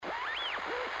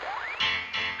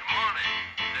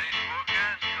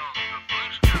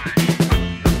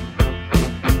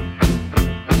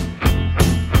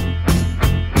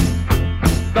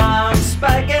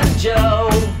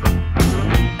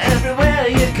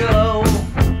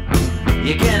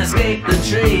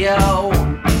trio,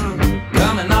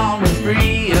 coming on with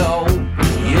brio.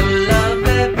 You love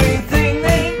everything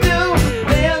they do.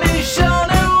 They'll be sure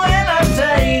to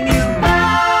entertain you.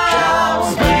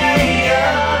 Bob's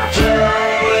Bacon Joe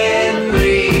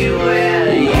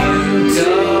everywhere you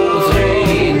go.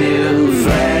 3 new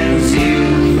friends you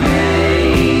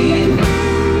made.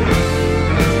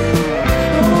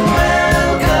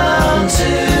 Welcome to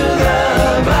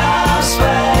the Bob's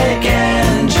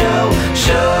Bacon Joe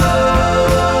Show.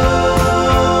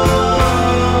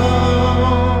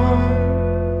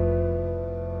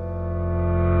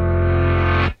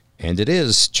 And it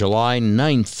is July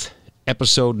 9th,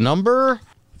 episode number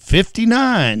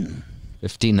 59.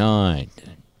 59.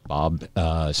 Bob,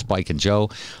 Spike, and Joe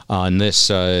on this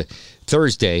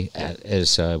Thursday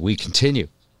as we continue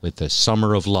with the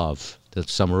summer of love. The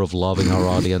summer of loving our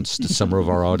audience. The summer of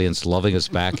our audience loving us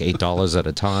back $8 at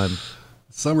a time.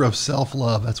 Summer of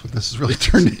self-love. That's what this has really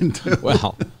turned into.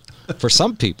 Well, for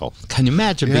some people, can you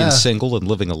imagine being single and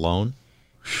living alone?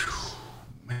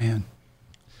 Man.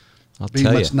 I'll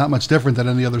tell you. Not much different than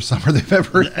any other summer they've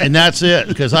ever had. And that's it,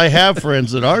 because I have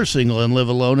friends that are single and live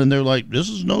alone, and they're like, this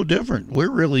is no different. We're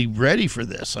really ready for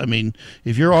this. I mean,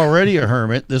 if you're already a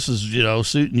hermit, this is,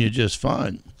 suiting you just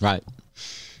fine. Right.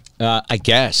 I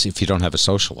guess if you don't have a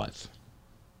social life.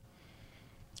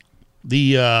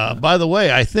 By the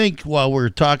way, I think while we're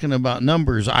talking about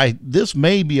numbers, this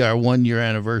may be our 1-year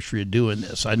anniversary of doing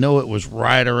this. I know it was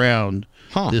right around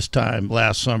this time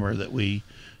last summer that we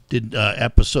did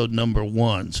episode number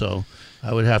 1, so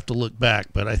I would have to look back,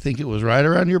 but I think it was right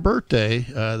around your birthday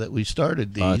that we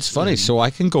started these. It's funny, so I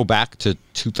can go back to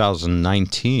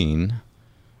 2019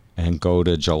 and go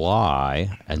to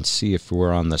July and see if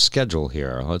we're on the schedule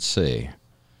here. Let's see.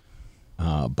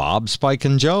 Bob, Spike,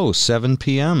 and Joe, 7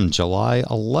 p.m., July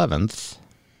 11th.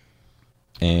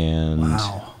 And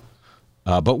Wow.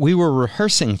 But we were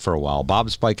rehearsing for a while. Bob,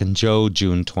 Spike, and Joe,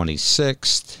 June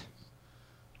 26th.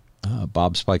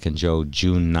 Bob, Spike, and Joe,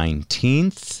 June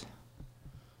 19th.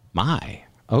 My,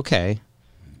 okay.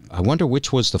 I wonder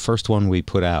which was the first one we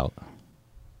put out.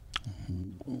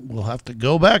 We'll have to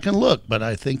go back and look, but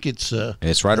I think it's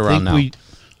right around now.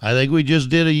 I think we just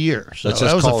did a year. So Let's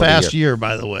just that was call a it a fast year. year,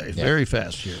 by the way. Yeah. Very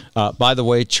fast year. By the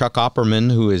way, Chuck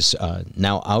Opperman, who is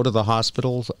now out of the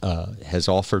hospital, has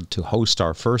offered to host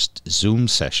our first Zoom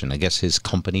session. I guess his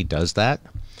company does that.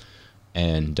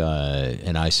 And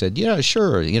I said, yeah,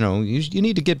 sure. You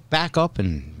need to get back up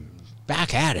and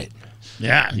back at it.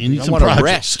 Yeah, you need don't some want to projects.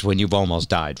 rest when you've almost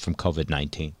died from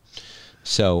COVID-19.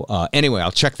 So anyway,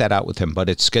 I'll check that out with him. But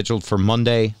it's scheduled for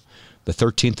Monday, the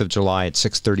 13th of July at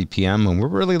 6:30 p.m. And we're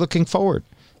really looking forward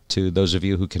to those of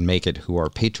you who can make it, who are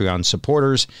Patreon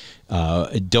supporters.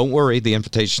 Don't worry, the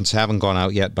invitations haven't gone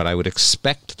out yet, but I would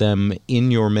expect them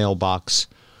in your mailbox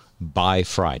by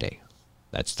Friday.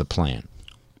 That's the plan.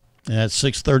 At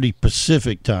 6:30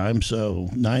 Pacific time, so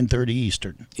 9:30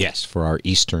 Eastern. Yes, for our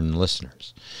Eastern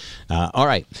listeners. All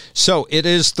right, so it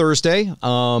is Thursday.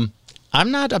 I'm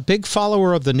not a big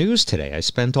follower of the news today. I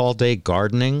spent all day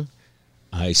gardening.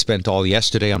 I spent all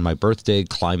yesterday on my birthday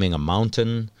climbing a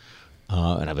mountain.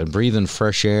 And I've been breathing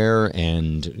fresh air.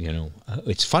 And,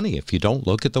 it's funny. If you don't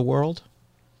look at the world,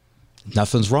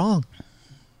 nothing's wrong.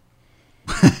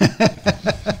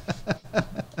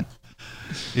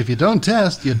 If you don't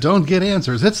test, you don't get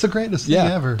answers. It's the greatest thing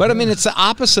ever. But I mean, it's the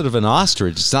opposite of an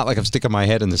ostrich. It's not like I'm sticking my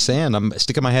head in the sand. I'm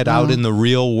sticking my head out in the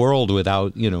real world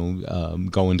without,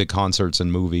 going to concerts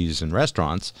and movies and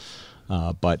restaurants.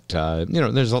 But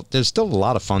there's still a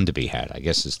lot of fun to be had, I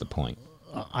guess is the point.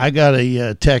 I got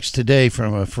a text today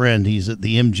from a friend. He's at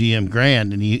the MGM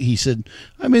Grand, and he said,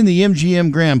 I'm in the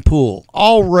MGM Grand pool.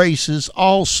 All races,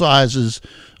 all sizes,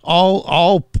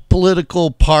 all political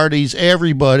parties,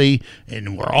 everybody,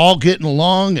 and we're all getting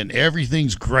along, and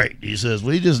everything's great. He says,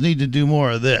 we just need to do more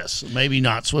of this. Maybe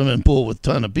not swimming pool with a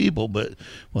ton of people, but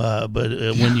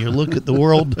when you look at the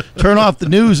world, turn off the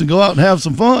news and go out and have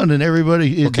some fun, and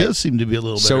everybody, it does seem to be a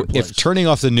little better So place. if turning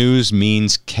off the news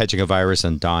means catching a virus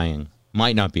and dying,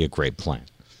 might not be a great plan.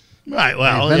 Right,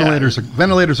 well, ventilators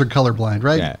are colorblind,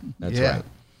 right? Yeah, that's right.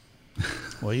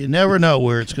 Well, you never know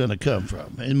where it's going to come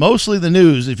from, and mostly the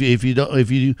news. If you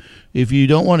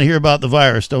don't want to hear about the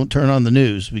virus, don't turn on the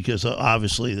news, because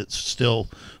obviously that's still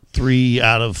 3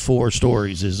 out of 4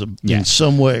 stories is in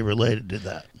some way related to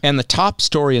that. And the top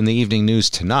story in the evening news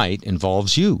tonight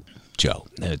involves you, Joe.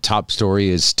 The top story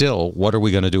is still, what are we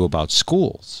going to do about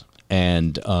schools?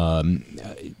 And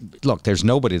look, there's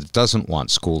nobody that doesn't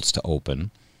want schools to open,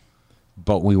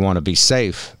 but we want to be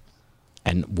safe.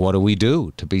 And what do we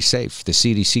do to be safe? The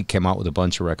CDC came out with a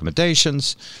bunch of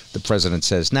recommendations. The president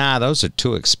says, nah, those are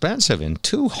too expensive and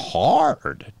too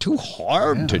hard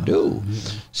to do.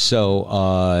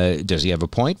 So does he have a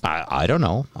point? I don't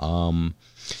know.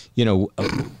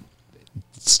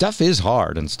 Stuff is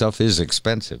hard and stuff is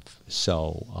expensive.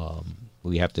 So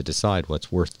we have to decide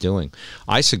what's worth doing.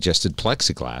 I suggested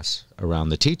plexiglass around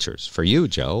the teachers for you,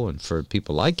 Joe, and for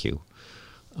people like you.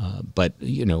 But,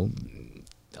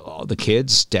 all the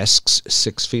kids, desks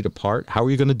 6 feet apart. How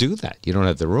are you going to do that? You don't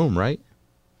have the room, right?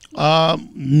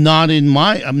 Not in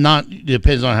my. I'm not.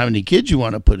 Depends on how many kids you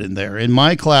want to put in there. In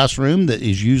my classroom, that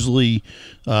is usually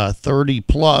 30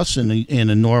 plus in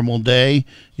a normal day.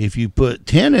 If you put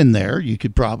 10 in there, you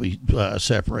could probably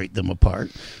separate them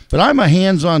apart. But I'm a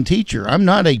hands-on teacher. I'm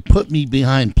not a put me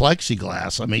behind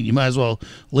plexiglass. I mean, you might as well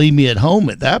leave me at home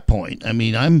at that point. I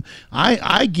mean,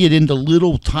 I get into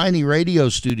little tiny radio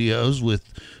studios with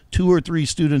 2 or 3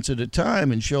 students at a time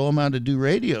and show them how to do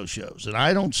radio shows. And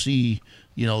I don't see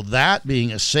that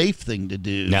being a safe thing to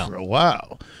do for a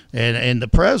while. And the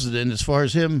president, as far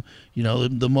as him,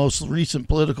 the most recent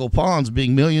political pawns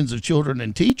being millions of children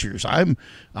and teachers, I'm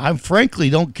frankly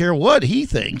don't care what he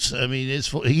thinks. I mean,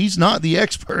 he's not the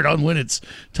expert on when it's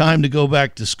time to go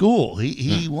back to school.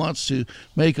 He wants to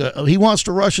he wants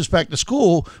to rush us back to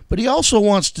school, but he also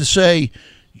wants to say,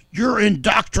 you're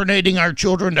indoctrinating our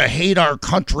children to hate our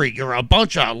country. You're a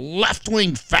bunch of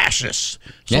left-wing fascists.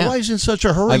 So why is he in such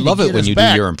a hurry? I love to it get when us you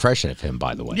back? do your impression of him,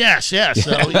 by the way. Yes.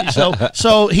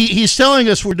 So he's telling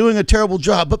us we're doing a terrible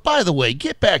job. But by the way,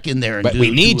 get back in there and But do,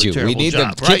 we need do a you. terrible We need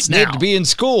job the kids right need now. to be in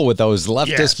school with those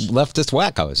Yes. leftist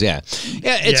wackos. Yeah,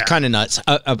 it's kind of nuts.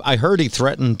 I heard he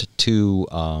threatened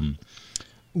to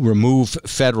remove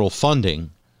federal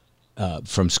funding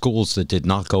from schools that did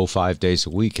not go 5 days a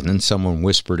week, and then someone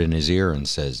whispered in his ear and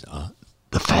says,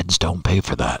 "The feds don't pay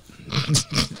for that."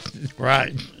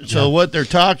 Right. So what they're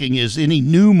talking is any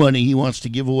new money he wants to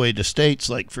give away to states,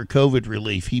 like for COVID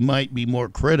relief, he might be more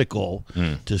critical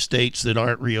to states that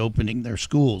aren't reopening their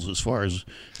schools as far as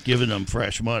giving them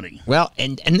fresh money. Well,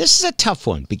 and this is a tough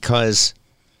one because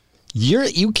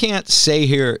you can't sit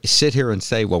here and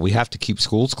say, well, we have to keep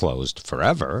schools closed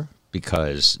forever,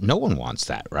 because no one wants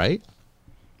that, right?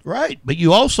 Right. But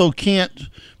you also can't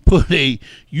put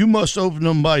you must open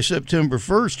them by September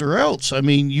 1st or else. I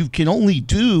mean, you can only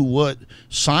do what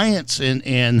science and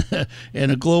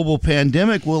a global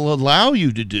pandemic will allow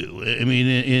you to do. I mean,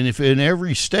 and if in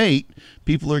every state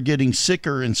people are getting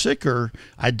sicker and sicker,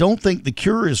 I don't think the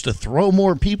cure is to throw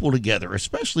more people together,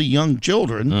 especially young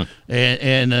children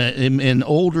and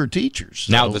older teachers.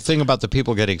 Now, So- the thing about the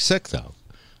people getting sick, though,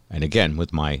 and again,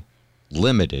 with my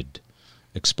limited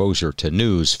exposure to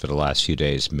news for the last few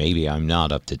days, maybe I'm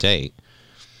not up to date,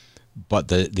 but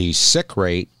the sick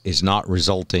rate is not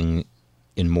resulting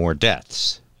in more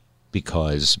deaths,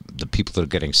 because the people that are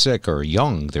getting sick are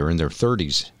young. They're in their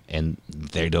 30s, and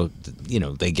they don't,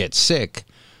 they get sick,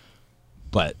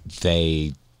 but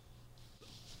they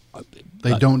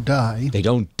don't die. They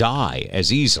don't die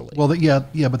as easily. Well, but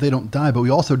they don't die. But we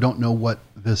also don't know what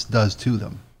this does to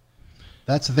them.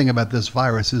 That's the thing about this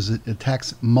virus, is it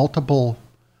attacks multiple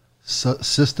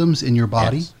systems in your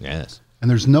body. Yes. And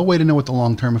there's no way to know what the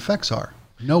long-term effects are.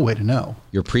 No way to know.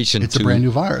 You're preaching It's a brand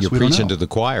new virus. You're We don't preaching know. to the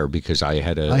choir, because I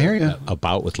had I hear you. a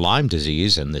bout with Lyme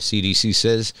disease, and the CDC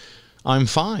says I'm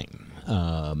fine.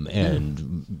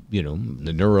 And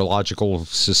the Neurological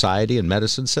Society and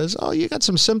medicine says, oh, you got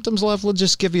some symptoms left? We'll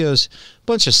just give you a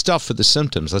bunch of stuff for the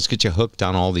symptoms. Let's get you hooked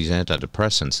on all these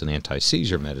antidepressants and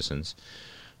anti-seizure medicines.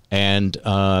 And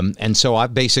so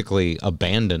I've basically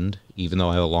abandoned, even though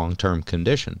I have a long-term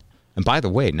condition. And by the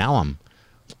way, now I'm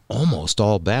almost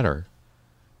all better,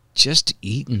 just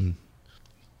eating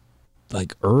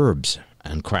like herbs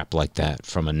and crap like that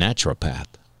from a naturopath.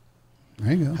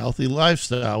 There you go. healthy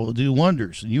lifestyle will do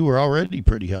wonders. And you were already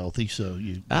pretty healthy, so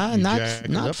you jack it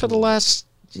Not up for a the little. last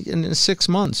 6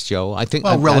 months, Joe. I think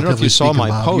Well, I don't know if relatively you saw speaking, my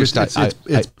Bob, post.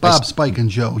 It's Bob, Spike, and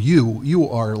Joe. You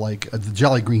are like the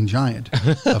Jolly Green Giant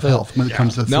of health when it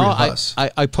comes to the three No, of us.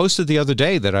 I posted the other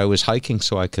day that I was hiking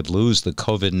so I could lose the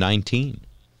COVID-19.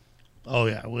 Oh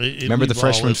yeah. Remember the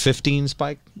freshman 15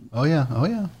 spike? Oh yeah.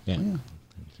 Yeah.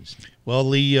 Well,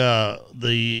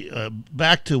 the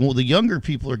back to the younger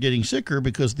people are getting sicker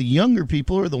because the younger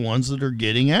people are the ones that are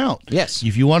getting out. Yes.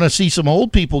 If you want to see some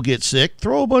old people get sick,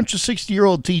 throw a bunch of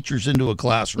 60-year-old teachers into a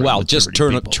classroom. Well, with just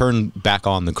 30 people. turn back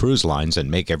on the cruise lines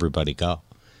and make everybody go.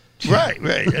 Right.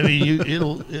 I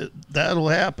mean, that'll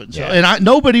happen. So, Yeah. and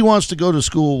nobody wants to go to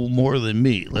school more than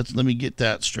me. Let me get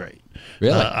that straight.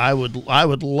 Really? I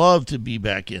would love to be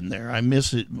back in there. I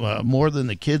miss it more than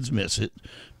the kids miss it.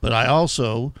 but I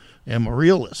also am a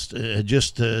realist.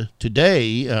 Just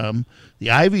today, the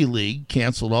Ivy League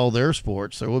canceled all their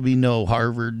sports. There will be no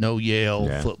Harvard, no Yale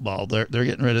football. They're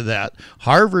getting rid of that.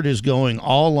 Harvard is going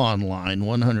all online,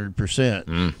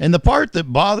 100%. And the part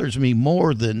that bothers me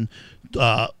more than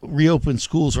reopen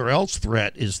schools or else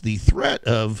threat is the threat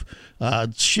of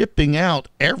shipping out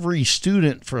every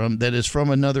student that is from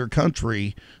another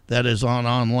country that is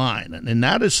online, and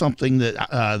that is something that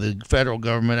the federal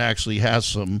government actually has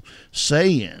some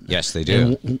say in. Yes, they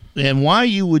do. And why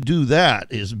you would do that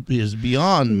is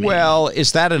beyond me. Well,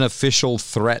 is that an official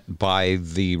threat by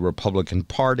the Republican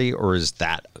Party, or is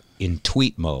that in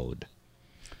tweet mode?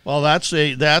 Well, that's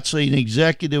an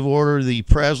executive order. The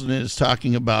president is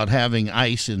talking about having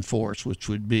ICE enforced, which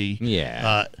would be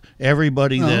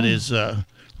everybody that is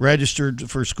registered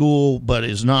for school but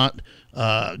is not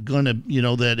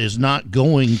that is not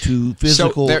going to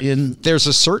physical. So there's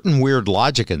a certain weird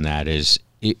logic in that. Is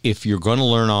if you're going to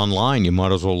learn online, you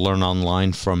might as well learn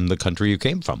online from the country you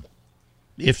came from.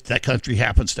 If that country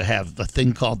happens to have the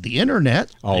thing called the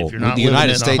internet. Oh, if you're not the United living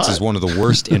in a States hut. is one of the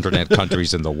worst internet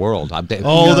countries in the world.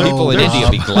 People in India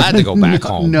would be glad to go back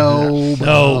home. No.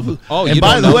 Oh, and you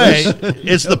by don't the know way, this?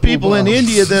 it's the people in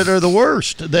India that are the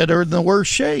worst, that are in the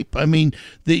worst shape. I mean,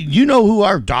 you know who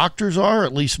our doctors are,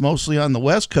 at least mostly on the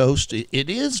West Coast. It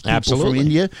is people Absolutely. from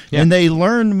India, Yeah. and they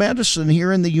learn medicine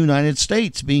here in the United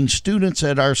States, being students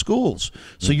at our schools.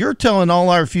 So you're telling all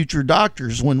our future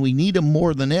doctors, when we need them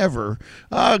more than ever,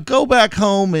 go back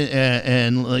home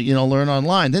and learn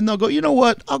online. Then they'll go, you know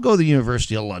what? I'll go to the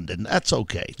University of London. That's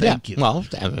okay. Thank you. Well,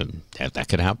 that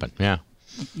could happen. Yeah.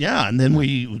 Yeah, and then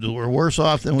we're worse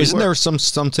off than we Isn't were. there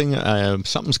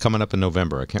something's coming up in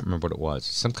November? I can't remember what it was.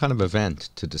 Some kind of event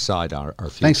to decide our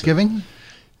future. Thanksgiving?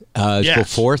 It's Yes.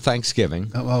 before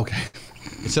Thanksgiving. Oh, okay.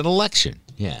 It's an election.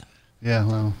 Yeah. Yeah,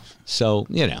 well. So,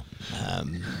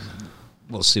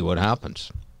 we'll see what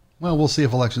happens. Well, we'll see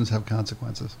if elections have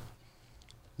consequences.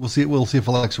 We'll see if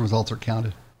election results are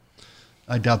counted.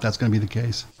 I doubt that's going to be the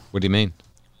case. What do you mean?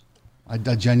 I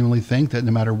genuinely think that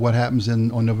no matter what happens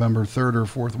on November 3rd or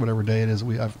 4th, whatever day it is,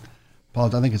 I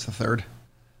think it's the 3rd.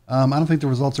 I don't think the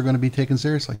results are going to be taken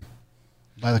seriously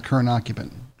by the current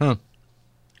occupant. Huh.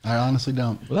 I honestly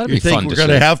don't. Well, that'd You be think fun we're to going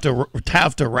see. to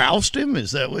have to roust him?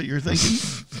 Is that what you're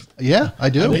thinking? Yeah, I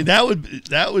do. I mean,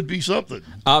 that would be something.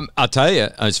 I'll tell you,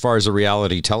 as far as a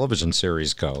reality television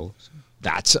series go,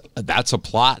 that's a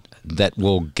plot that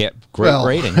will get great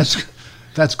ratings.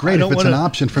 That's great if it's an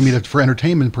option for me for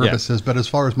entertainment purposes. But as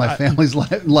far as my family's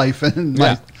life and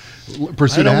my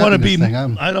pursuit of happiness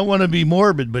thing, I don't want to be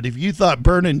morbid, but if you thought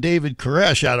burning David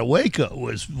Koresh out of Waco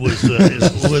was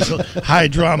high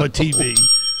drama TV,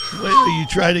 wait till you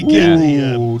try to get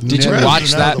Did you president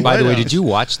watch out that? of the By the White way, House. did you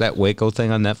watch that Waco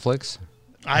thing on Netflix?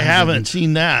 I haven't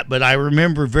seen that, but I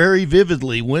remember very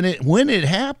vividly when it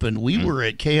happened. We were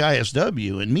at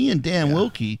KISW, and me and Dan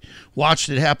Wilkie watched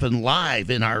it happen live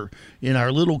in our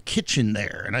little kitchen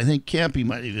there, and I think Campy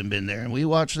might have even been there. And we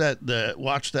watched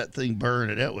that thing burn,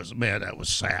 and that was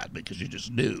sad because you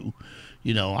just knew,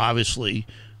 obviously,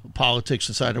 politics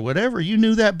aside or whatever, you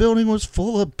knew that building was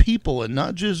full of people and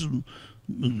not just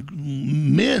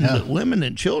men, but women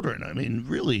and children. I mean,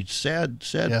 really sad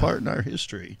part in our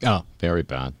history. Oh, very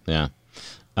bad. Yeah.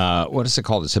 What is it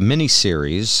called? It's a mini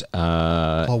series.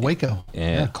 Waco.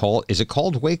 Is it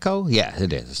called Waco? Yeah,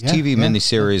 it is. Yeah, TV yeah,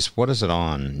 miniseries. What is it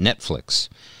on? Netflix.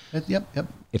 Yep.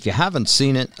 If you haven't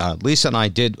seen it, Lisa and I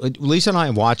did. Lisa and I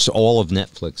watched all of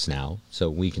Netflix now, so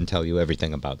we can tell you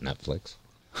everything about Netflix.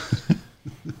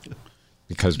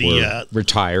 Because we're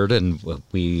retired and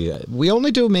we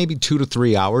only do maybe 2 to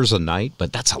 3 hours a night,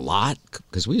 but that's a lot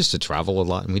because we used to travel a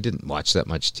lot and we didn't watch that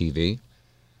much TV.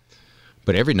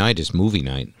 But every night is movie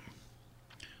night.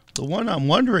 The one I'm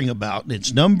wondering about,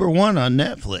 it's number 1 on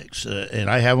Netflix, and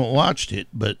I haven't watched it,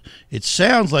 but it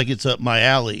sounds like it's up my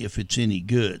alley if it's any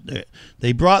good.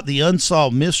 They brought the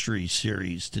Unsolved Mysteries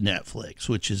series to Netflix,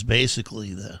 which is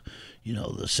basically the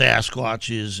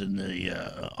Sasquatches and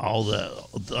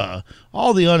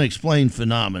all the unexplained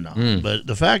phenomena. But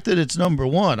the fact that it's number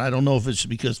 1, I don't know if it's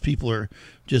because people are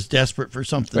just desperate for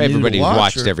something new to Everybody's watch.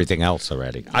 watched everything else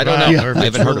already. I don't know. Or if I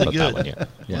it's haven't heard really about that good. one yet.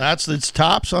 Yeah. Well, it's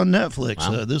tops on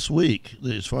Netflix this week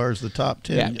as far as the top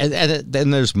 10. Yeah, and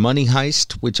then there's Money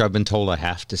Heist, which I've been told I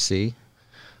have to see.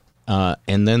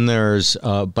 And then there's,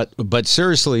 but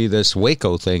seriously, this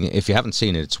Waco thing, if you haven't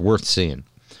seen it, it's worth seeing.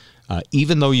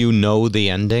 Even though you know the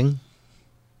ending,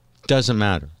 doesn't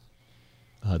matter.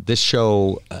 This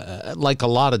show, like a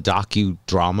lot of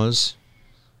docudramas,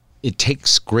 it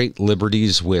takes great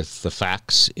liberties with the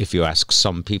facts, if you ask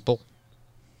some people.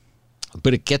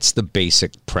 But it gets the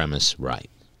basic premise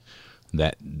right.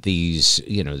 that these,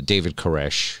 David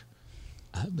Koresh,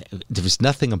 there was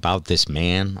nothing about this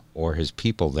man or his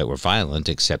people that were violent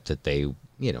except that they,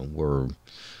 were,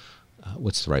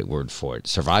 what's the right word for it?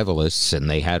 Survivalists, and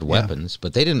they had weapons,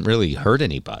 but they didn't really hurt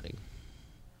anybody.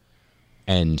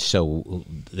 And so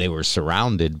they were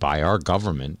surrounded by our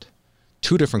government,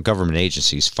 two different government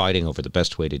agencies fighting over the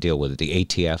best way to deal with it. The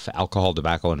ATF, Alcohol,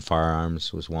 Tobacco, and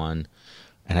Firearms was one,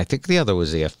 and I think the other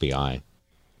was the FBI.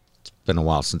 It's been a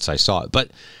while since I saw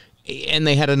it. And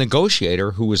they had a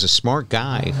negotiator who was a smart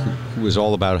guy who was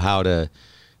all about how to,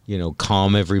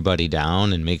 calm everybody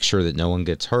down and make sure that no one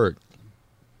gets hurt.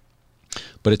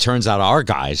 But it turns out our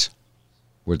guys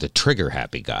were the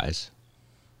trigger-happy guys.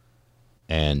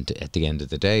 And at the end of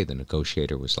the day, the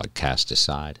negotiator was like cast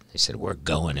aside. They said, "We're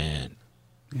going in."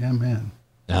 Yeah, man.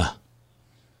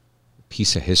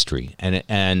 Piece of history.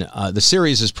 And the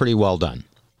series is pretty well done.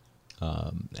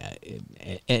 I've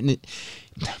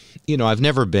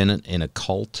never been in a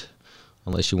cult,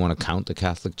 unless you want to count the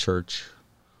Catholic Church,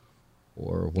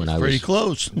 or when I was pretty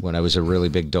close. When I was a really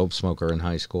big dope smoker in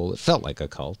high school, it felt like a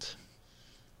cult.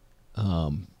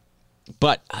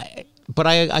 But I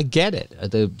get it.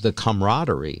 The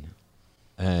camaraderie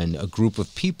and a group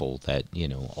of people that,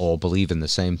 all believe in the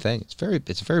same thing.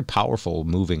 It's a very powerful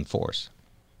moving force.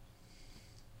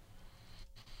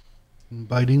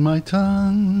 Biting my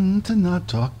tongue to not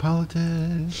talk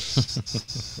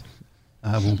politics.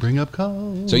 I won't bring up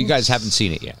calls. So you guys haven't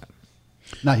seen it yet?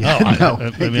 Not yet. No,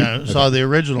 No. I saw the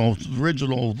original.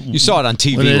 You saw it on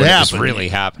TV when it was really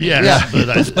happening. Yeah.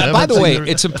 But By the way,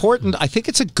 it's important. I think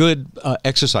it's a good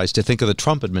exercise to think of the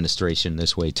Trump administration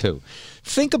this way too.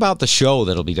 Think about the show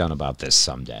that'll be done about this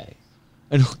someday,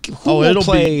 and who will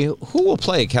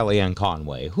play Kellyanne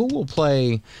Conway? Who will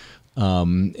play,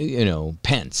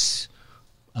 Pence?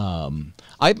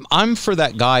 I'm for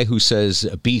that guy who says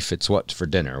beef. It's what's for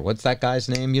dinner. What's that guy's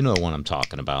name? You know what I'm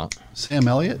talking about. Sam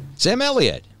Elliott? Sam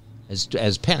Elliott as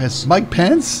Pence. As Mike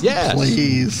Pence? Yes.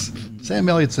 Please. Sam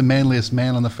Elliott's the manliest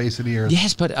man on the face of the earth.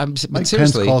 Yes, but Mike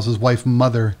seriously, Pence calls his wife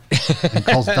mother and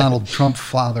calls Donald Trump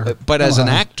father. But as an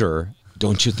actor,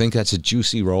 don't you think that's a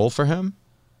juicy role for him?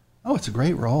 Oh, it's a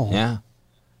great role. Yeah.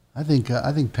 I think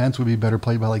Pence would be better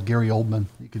played by like Gary Oldman.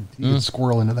 You could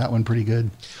squirrel into that one pretty good.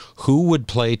 Who would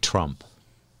play Trump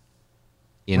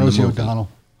in Rosie the movie? O'Donnell.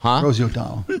 Huh? Rosie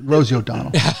O'Donnell. Rosie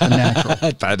O'Donnell. A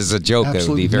natural. That is a joke. That would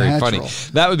Absolute be very natural. funny.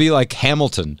 That would be like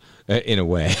Hamilton in a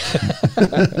way.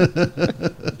 Well,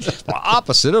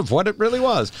 opposite of what it really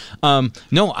was.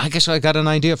 No, I guess I got an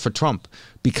idea for Trump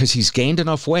because he's gained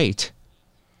enough weight.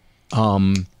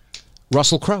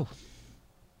 Russell Crowe.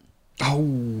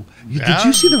 Oh, did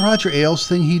you see the Roger Ailes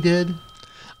thing he did?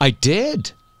 I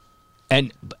did.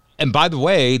 And by the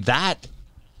way, that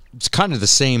it's kind of the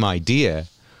same idea.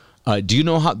 Do you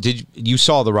know how you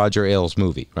saw the Roger Ailes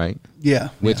movie, right? Yeah.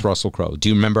 With Russell Crowe. Do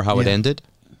you remember how it ended?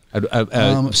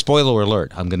 Spoiler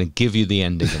alert, I'm going to give you the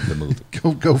ending of the movie.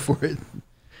 Go for it.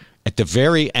 At the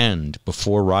very end,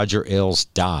 before Roger Ailes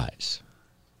dies,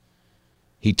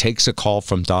 he takes a call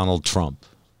from Donald Trump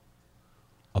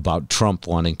about Trump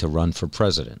wanting to run for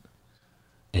president.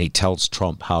 And he tells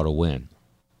Trump how to win.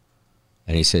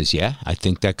 And he says, yeah, I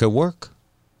think that could work.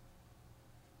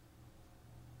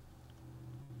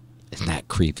 Isn't that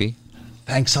creepy?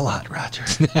 Thanks a lot, Roger.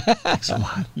 Thanks a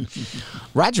lot.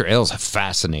 Roger Ailes,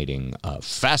 fascinating.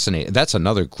 That's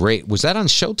another great. Was that on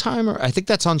Showtime? Or I think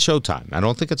that's on Showtime. I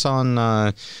don't think it's on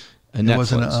Netflix. It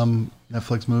wasn't a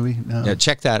Netflix movie? No. Yeah,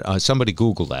 check that. Somebody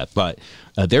Google that. But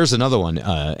there's another one.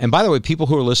 And by the way, people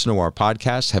who are listening to our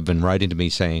podcast have been writing to me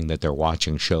saying that they're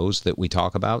watching shows that we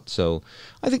talk about. So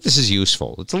I think this is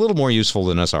useful. It's a little more useful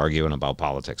than us arguing about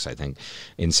politics, I think,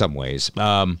 in some ways.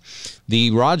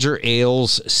 The Roger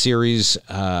Ailes series,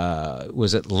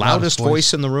 was it Loudest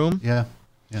Voice in the Room? Yeah.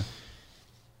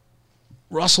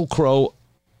 Russell Crowe,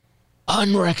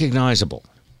 unrecognizable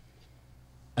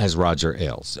as Roger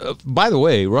Ailes. By the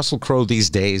way, Russell Crowe these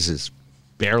days is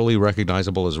barely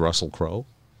recognizable as Russell Crowe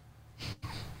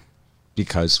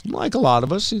because, like a lot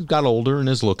of us, he's got older and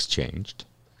his looks changed.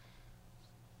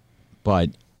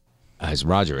 But as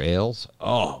Roger Ailes,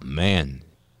 oh, man.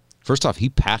 First off, he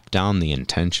packed down the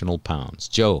intentional pounds.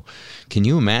 Joe, can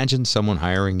you imagine someone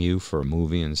hiring you for a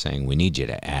movie and saying, we need you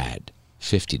to add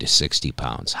 50 to 60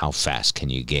 pounds. How fast can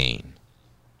you gain?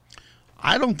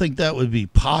 I don't think that would be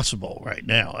possible right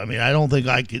now. I mean, I don't think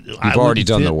I could. You've already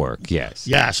done the work, yes.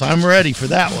 Yes, I'm ready for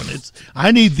that one.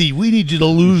 We need you to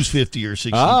lose 50 or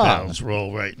 60 pounds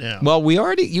roll right now. Well,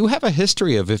 you have a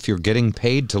history of if you're getting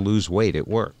paid to lose weight, it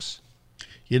works.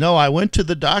 You know, I went to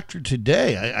the doctor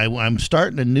today. I'm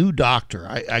starting a new doctor.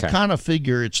 I kind of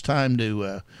figure it's time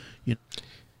to,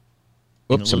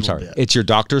 Whoops, I'm sorry. It's your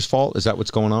doctor's fault? Is that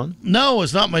what's going on? No,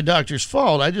 it's not my doctor's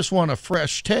fault. I just want a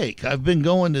fresh take. I've been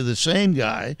going to the same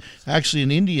guy, actually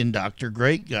an Indian doctor,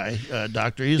 great guy,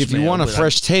 Dr. Ismail. If you want a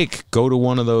fresh take, go to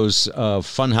one of those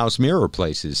funhouse mirror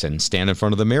places and stand in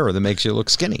front of the mirror that makes you look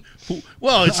skinny.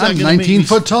 Well, it's not I'm going to 19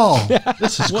 foot tall.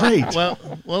 This is great. Well,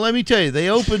 let me tell you, they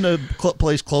opened a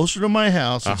place closer to my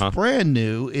house. It's brand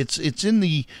new. It's in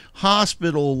the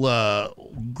hospital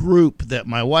group that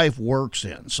my wife works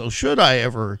in. So should I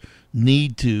ever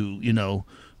need to,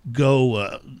 go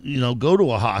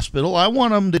to a hospital, I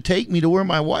want them to take me to where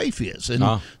my wife is.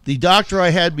 And the doctor I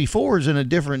had before is in a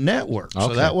different network,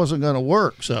 so that wasn't going to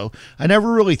work. So I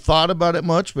never really thought about it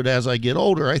much, but as I get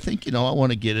older, I think, I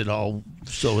want to get it all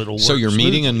so it'll work. So you're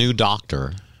meeting smoothly. a new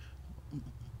doctor.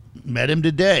 Met him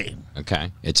today.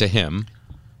 Okay. It's a him.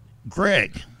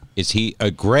 Greg. Is he a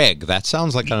Greg? That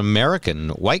sounds like an American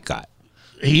white guy.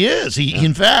 He is.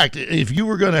 In fact, if you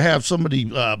were going to have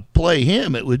somebody play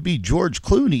him, it would be George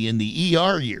Clooney in the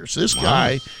ER years. This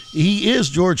guy, he is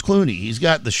George Clooney. He's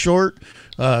got the short,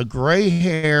 gray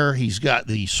hair. He's got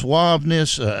the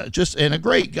suaveness. And a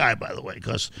great guy, by the way.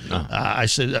 Because I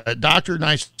said, "Doctor,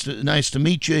 nice to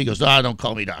meet you." He goes, "No, don't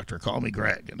call me doctor. Call me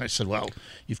Greg." And I said, "Well,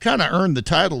 you've kind of earned the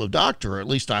title of doctor, or at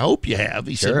least I hope you have."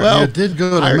 He said, "Well, You did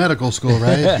go to medical school,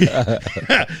 right?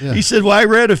 He said, "Well, I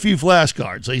read a few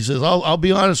flashcards." He says, "I'll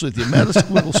be honest with you,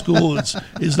 medical school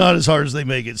is not as hard as they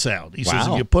make it sound." He says,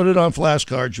 "If you put it on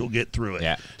flashcards, you'll get through it."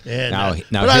 Yeah. And,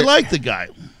 Now but I like the guy.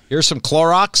 Here's some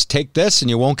Clorox. Take this, and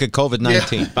you won't get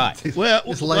COVID-19. Bye. Well,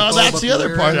 It's light bulb that's up the other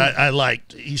there. part I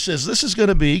liked. He says, "This is going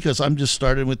to be," because I'm just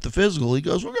starting with the physical. He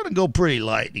goes, "We're going to go pretty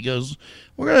light." He goes,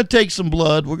 "We're going to take some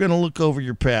blood. We're going to look over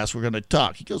your past. We're going to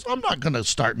talk." He goes, "I'm not going to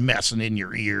start messing in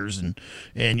your ears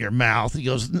and your mouth." He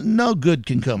goes, "No good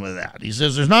can come of that." He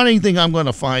says, "There's not anything I'm going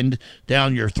to find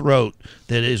down your throat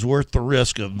that is worth the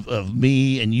risk of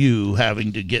me and you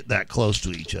having to get that close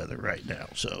to each other right now."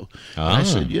 So I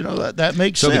said, that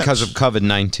makes So sense. because of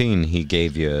COVID-19, he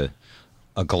gave you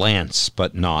a glance,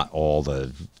 but not all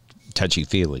the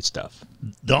touchy-feely stuff.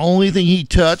 The only thing he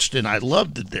touched, and I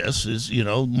loved this, is,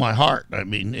 my heart. I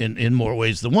mean, in more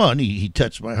ways than one, he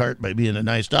touched my heart by being a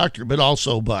nice doctor, but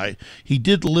also he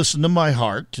did listen to my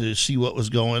heart to see what was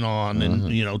going on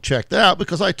and, check that out,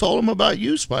 because I told him about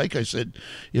you, Spike. I said,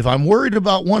 if I'm worried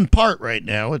about one part right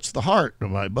now, it's the heart.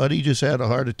 My buddy just had a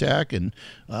heart attack, and,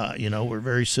 we're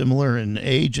very similar in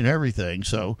age and everything.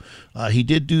 So he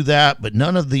did do that, but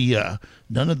none of the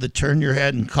turn your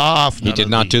head and cough. He did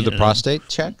not do the prostate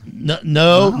check?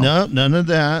 No, none of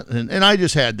that. And I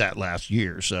just had that last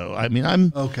year. So, I mean,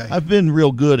 Okay. I've been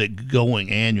real good at going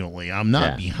annually. I'm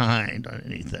not behind on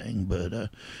anything, but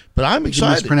I'm You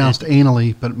excited. mispronounced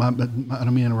anally, but I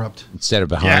don't mean to interrupt. Instead of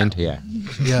behind? Yeah.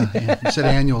 Yeah, you said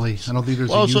annually. I don't think there's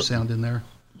Well, a U so- sound in there.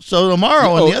 So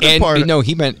tomorrow, and the other part, No,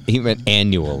 he meant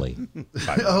annually.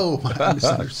 Oh, I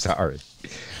misunderstood. Sorry.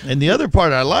 and the other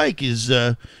part I like is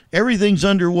everything's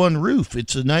under one roof.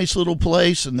 It's a nice little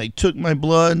place, and they took my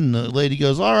blood, and the lady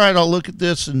goes, "All right, I'll look at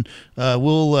this, and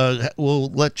we'll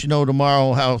let you know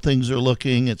tomorrow how things are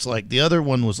looking." It's like the other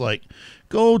one was like,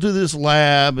 "Go to this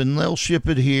lab, and they'll ship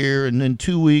it here, and in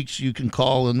 2 weeks you can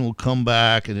call and we'll come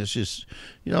back." And it's just,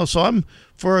 so I'm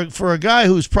for a guy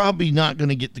who's probably not going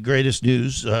to get the greatest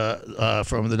news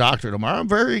from the doctor tomorrow. I'm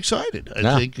very excited.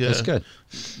 I think that's good.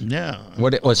 Yeah.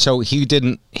 So he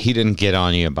didn't get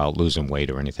on you about losing weight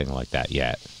or anything like that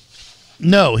yet?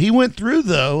 No, he went through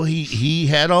though. He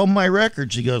had all my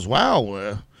records. He goes,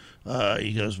 "Wow."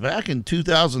 He goes, "Back in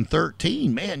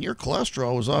 2013, man, your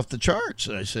cholesterol was off the charts."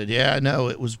 And I said, "Yeah, I know.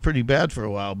 It was pretty bad for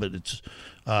a while, but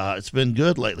it's been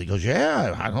good lately." He goes,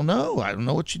 "Yeah, I don't know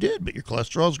what you did, but your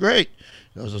cholesterol's great."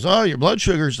 He goes, "Oh, your blood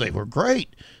sugars, they were great.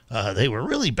 They were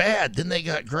really bad, then they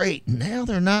got great, and now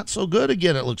they're not so good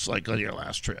again, it looks like, on your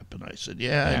last trip." And I said,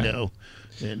 yeah. I know.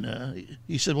 And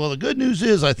he said, "Well, the good news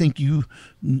is I think you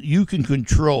can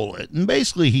control it." And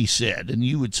basically he said, and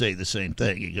you would say the same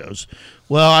thing, he goes,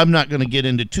 "Well, I'm not going to get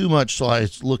into too much, so I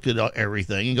look at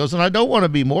everything." He goes, "And I don't want to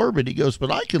be morbid." He goes,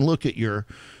 "But I can look at your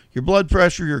blood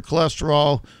pressure, your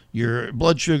cholesterol, your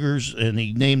blood sugars," and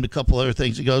he named a couple other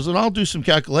things. He goes, "And I'll do some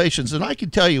calculations, and I can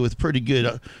tell you with pretty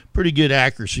good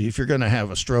accuracy if you're going to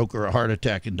have a stroke or a heart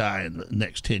attack and die in the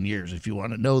next 10 years, if you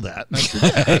want to know that." And I said,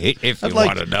 "Yeah, If I'd you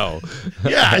like want to know.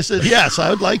 yeah." I said, "Yes, I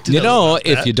would like to know about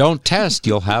if that." you don't test,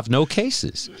 you'll have no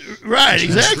cases. Right,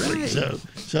 exactly.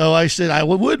 So I said, "I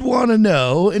would want to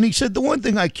know." And he said, "The one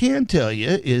thing I can tell you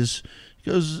is,"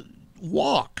 he goes,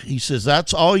 "walk." He says,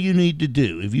 "That's all you need to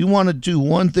do. If you want to do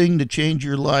one thing to change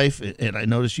your life," and I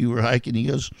noticed you were hiking, he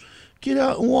goes, get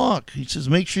out and walk. He says,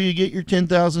 make sure you get your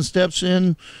 10,000 steps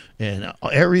in, and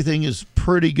everything is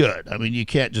pretty good. I mean, you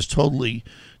can't just totally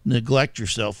neglect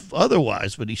yourself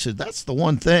otherwise. But he said, that's the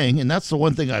one thing, and that's the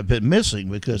one thing I've been missing,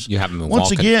 because You haven't been once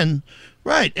walking. again,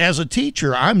 right, as a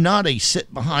teacher, I'm not a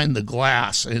sit behind the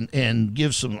glass and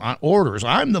give some orders.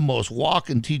 I'm the most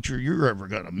walking teacher you're ever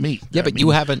going to meet. Yeah, I but mean,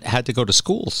 you haven't had to go to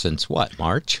school since what,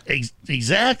 March?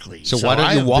 Exactly. So why don't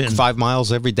I you have walk been- 5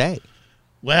 miles every day?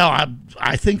 Well,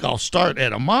 I think I'll start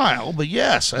at a mile, but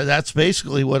yes, that's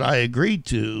basically what I agreed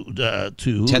to.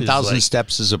 10,000 is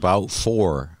steps is about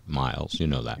 4 miles. You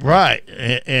know that. right,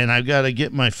 and I've got to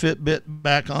get my Fitbit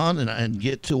back on and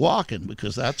get to walking,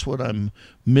 because that's what I'm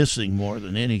missing more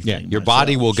than anything. Yeah, your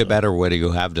body myself, will get so. better whether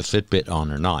you have the Fitbit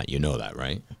on or not. You know that,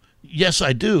 right? Yes,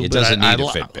 I do. It but doesn't I need a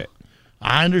li- Fitbit.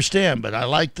 I understand, but I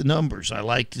like the numbers. I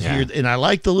like to Yeah. hear, and I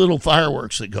like the little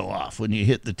fireworks that go off when you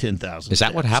hit the 10,000. Is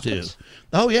that what steps, happens? Too.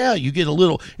 Oh yeah, you get a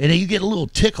little, and then you get a little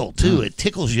tickle too. It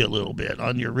tickles you a little bit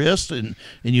on your wrist, and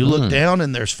you look down,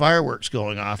 and there's fireworks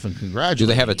going off, and congratulations. Do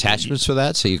they have attachments for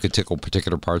that so you could tickle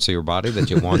particular parts of your body that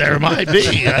you want? There to? might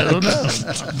be. I don't know.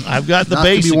 I've got the Not to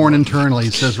basic. be worn internally.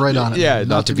 It says right on it. Yeah,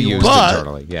 not to be used But-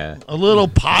 internally. Yeah. A little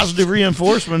positive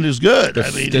reinforcement is good.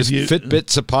 I mean, There's if you, Fitbit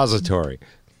suppository.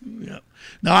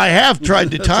 now I have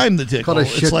tried to time the tickle. called a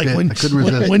It's shit like bit. when I couldn't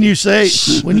resist. when you say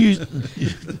when you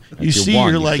You see won,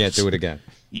 you're you like can't do it again.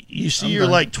 you see you're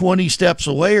like 20 steps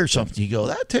away or something. You go,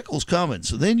 that tickle's coming.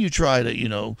 So then you try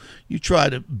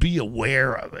to be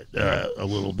aware of it a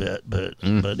little bit. But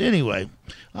anyway,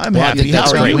 I'm Well, I happy. think You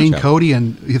that's How think are great. you? about Wayne Joe. Cody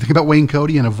and you think about Wayne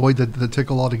Cody and avoid the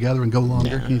tickle altogether and go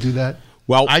longer. Can you do that?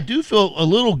 Well, I do feel a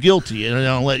little guilty, and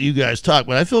I'll let you guys talk,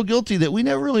 but I feel guilty that we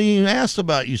never really even asked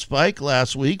about you, Spike,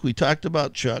 last week. We talked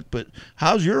about Chuck, but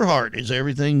how's your heart? Is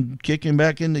everything kicking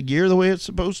back into gear the way it's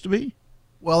supposed to be?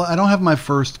 Well, I don't have my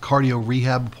first cardio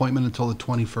rehab appointment until the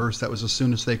 21st. That was as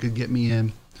soon as they could get me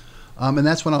in. And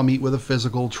that's when I'll meet with a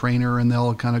physical trainer, and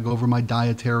they'll kind of go over my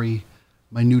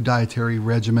new dietary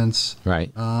regimens.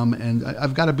 right. And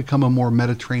I've got to become a more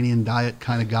Mediterranean diet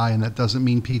kind of guy, and that doesn't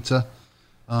mean pizza.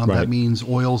 Right. That means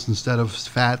oils instead of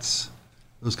fats,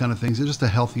 those kind of things. It's just a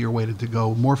healthier way to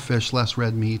go. More fish, less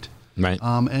red meat. Right.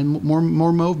 And more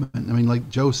movement. I mean, like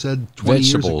Joe said 20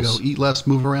 years Vegetables. ago, eat less,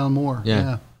 move around more.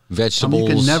 Yeah. Vegetables.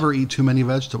 You can never eat too many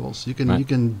vegetables. You can Right. you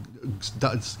can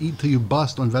eat till you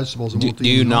bust on vegetables. And do, won't do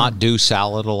you any not harm. do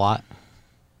salad a lot?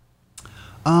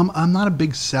 I'm not a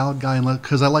big salad guy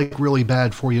because I like really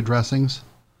bad for you dressings.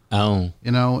 Oh.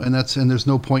 And there's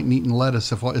no point in eating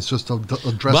lettuce if it's just a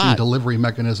dressing But- delivery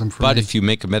mechanism for But me. if you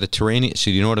make a Mediterranean, so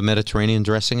you know what a Mediterranean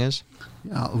dressing is?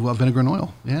 Yeah, well, vinegar and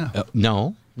oil. Yeah.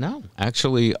 No.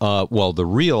 Actually, well, the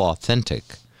real authentic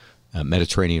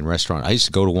Mediterranean restaurant. I used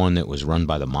to go to one that was run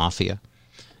by the mafia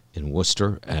in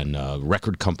Worcester, and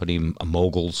record company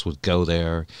moguls would go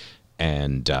there,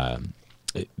 and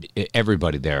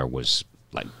everybody there was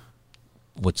like,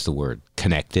 what's the word?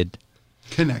 Connected.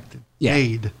 Connected. Yeah.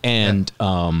 Aid. And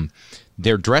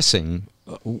their dressing,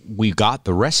 we got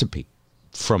the recipe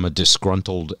from a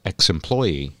disgruntled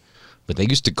ex-employee, but they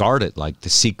used to guard it like the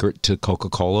secret to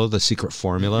Coca-Cola, the secret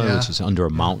formula, Yeah. which is under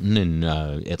a mountain in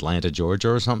Atlanta, Georgia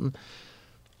or something.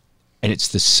 And it's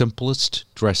the simplest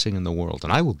dressing in the world.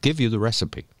 And I will give you the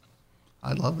recipe.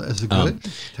 I love that. Is it good?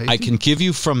 Tasty? I can give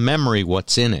you from memory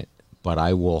what's in it, but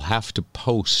I will have to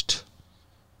post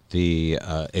the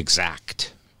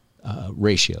exact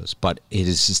ratios. But it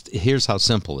is just, here's how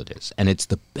simple it is. And it's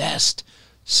the best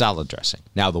salad dressing.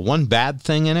 Now, the one bad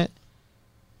thing in it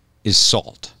is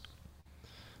salt.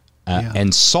 Yeah.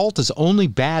 And salt is only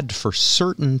bad for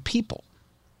certain people.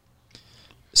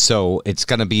 So it's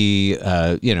going to be,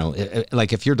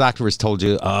 like if your doctor has told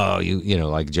you,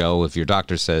 like Joe, if your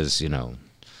doctor says,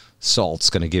 salt's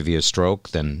going to give you a stroke,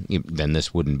 then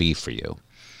this wouldn't be for you.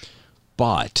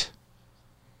 But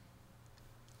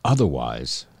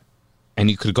otherwise, and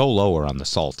you could go lower on the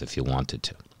salt if you wanted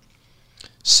to.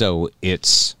 So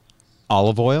it's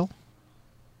olive oil,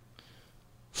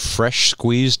 fresh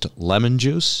squeezed lemon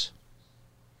juice,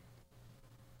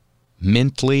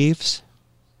 mint leaves,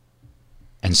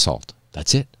 and salt.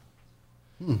 That's it.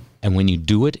 And when you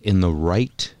do it in the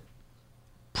right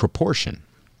proportion,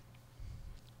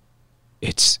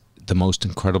 it's the most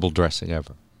incredible dressing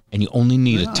ever. And you only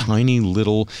need a tiny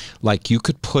little, like you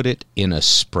could put it in a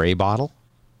spray bottle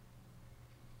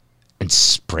and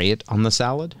spray it on the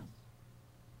salad.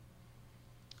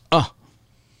 Oh,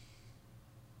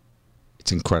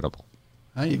 it's incredible.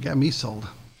 Oh, you got me sold.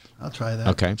 I'll try that.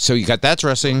 Okay, so you got that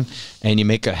dressing, and you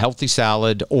make a healthy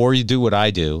salad, or you do what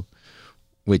I do,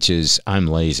 which is I'm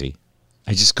lazy.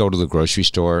 I just go to the grocery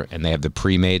store, and they have the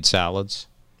pre-made salads.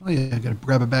 Oh, yeah. I got to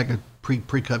grab a bag of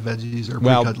pre-cut veggies or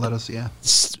Well, pre-cut lettuce. Yeah.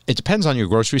 It depends on your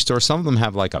grocery store. Some of them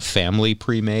have like a family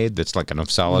pre-made that's like enough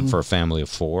salad for a family of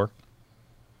 4.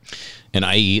 And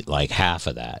I eat like half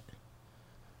of that.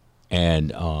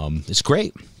 And it's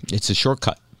great. It's a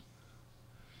shortcut.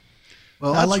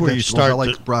 Well, I That's like where you vegetables. start I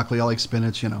like to- broccoli. I like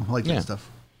spinach. I like Yeah. that stuff.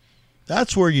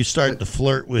 That's where you start to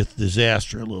flirt with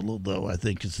disaster a little, though. I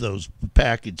think it's those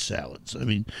packaged salads. I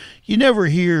mean, you never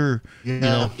hear,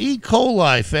 E.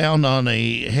 coli found on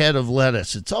a head of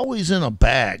lettuce. It's always in a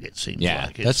bag. It seems Yeah,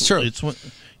 like that's true. It's when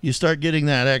you start getting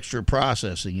that extra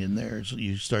processing in there, so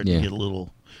you start Yeah. to get a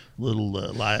little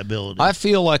liability. I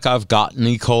feel like I've gotten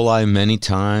E. coli many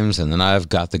times, and then I've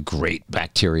got the great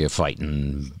bacteria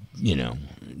fighting,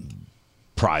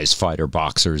 prize fighter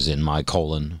boxers in my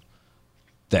colon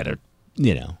that are,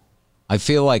 I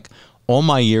feel like all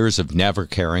my years of never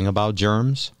caring about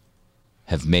germs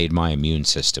have made my immune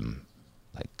system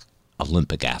like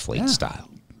Olympic athlete style.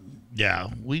 Yeah,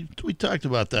 we talked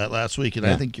about that last week, and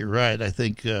I Yeah. think you're right. I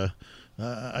think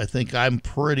I'm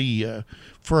pretty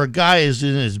for a guy as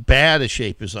in as bad a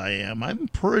shape as I am. I'm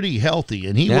pretty healthy,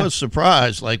 and he Yeah. was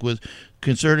surprised, like with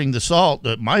concerning the salt,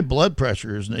 that my blood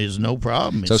pressure is no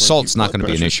problem. So It's like salt's your not going to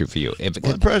blood be an pressure- issue for you.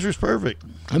 Blood pressure's perfect.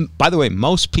 And by the way,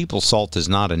 most people salt is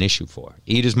not an issue for.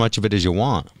 Eat as much of it as you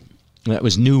want. That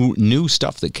was new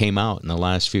stuff that came out in the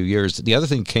last few years. The other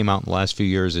thing that came out in the last few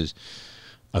years is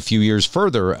a few years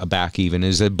further back even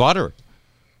is that butter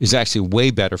is actually way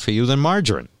better for you than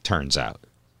margarine, turns out.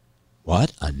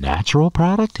 What? A natural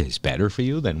product is better for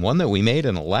you than one that we made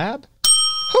in a lab?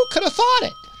 Who could have thought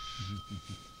it?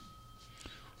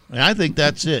 And I think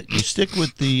that's it. You stick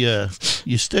with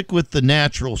the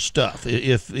natural stuff.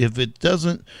 If it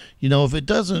doesn't,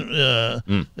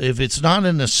 if it's not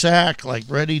in a sack like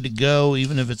ready to go,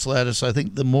 even if it's lettuce, I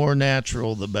think the more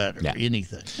natural the better. Yeah.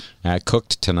 Anything. I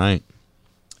cooked tonight,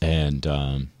 and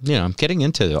I'm getting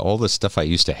into all the stuff I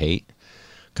used to hate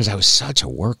because I was such a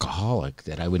workaholic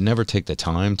that I would never take the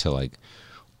time to like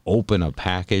open a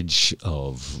package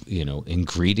of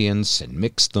ingredients and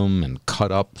mix them and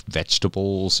cut up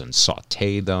vegetables and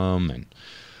saute them and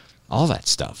all that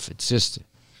stuff. It's just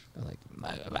like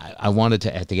I wanted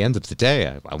to, at the end of the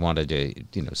day, I wanted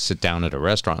to sit down at a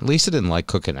restaurant. At least I didn't like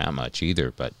cooking that much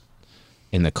either, but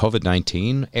in the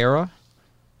COVID-19 era,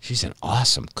 she's an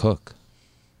awesome cook.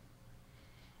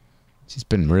 She's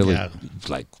been really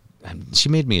she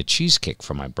made me a cheesecake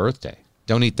for my birthday.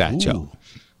 Don't eat that, Joe.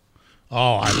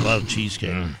 Oh, I love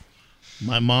cheesecake.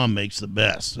 My mom makes the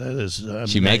best. That is,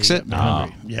 She makes it? I'm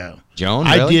hungry. Yeah. Joan,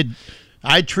 I really? did.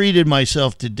 I treated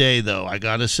myself today, though. I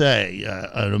got to say,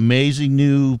 an amazing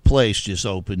new place just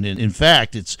opened. In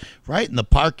fact, it's right in the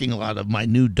parking lot of my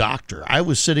new doctor. I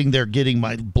was sitting there getting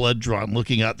my blood drawn,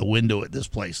 looking out the window at this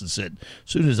place, and said,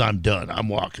 as soon as I'm done, I'm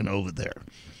walking over there.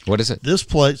 What is it? This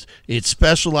place, it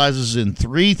specializes in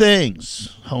 3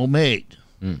 things: homemade,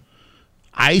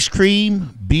 ice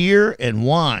cream, beer, and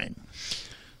wine.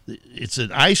 It's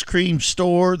an ice cream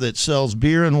store that sells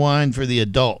beer and wine for the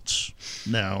adults.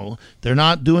 Now, they're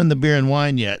not doing the beer and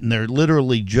wine yet, and they're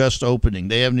literally just opening.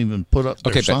 They haven't even put up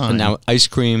their Okay, but sign. now ice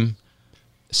cream,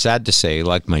 sad to say,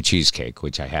 like my cheesecake,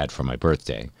 which I had for my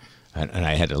birthday, and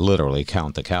I had to literally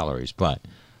count the calories, but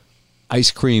ice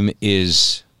cream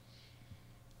is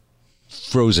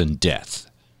frozen death.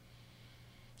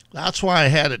 That's why I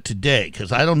had it today,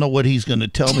 because I don't know what he's going to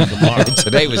tell me tomorrow.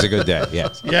 Today was a good day,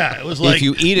 yes. Yeah, it was like, If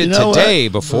you eat it know today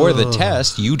what? before the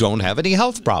test, you don't have any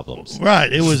health problems.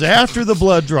 Right, it was after the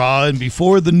blood draw and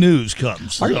before the news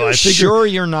comes. Are So you I figured, sure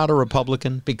you're not a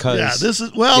Republican? Because Yeah, this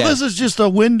Yeah. is just a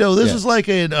window. This Yeah. is like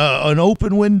an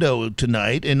open window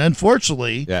tonight, and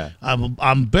unfortunately, Yeah.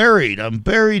 I'm buried. I'm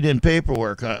buried in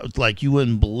paperwork like you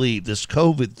wouldn't believe. This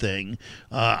COVID thing,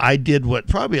 I did what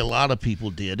probably a lot of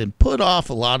people did, and put off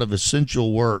a lot of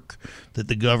essential work that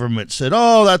the government said,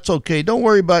 "Oh, that's okay. Don't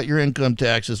worry about your income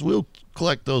taxes. We'll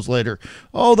collect those later.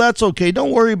 Oh, that's okay. Don't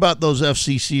worry about those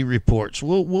FCC reports.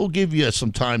 We'll give you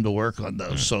some time to work on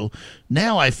those." So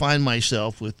now I find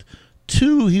myself with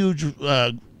 2 huge,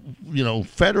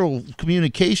 Federal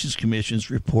Communications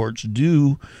Commission's reports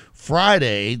due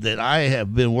Friday that I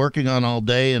have been working on all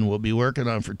day and will be working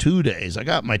on for 2 days. I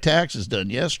got my taxes done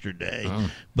yesterday,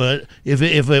 but if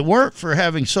it weren't for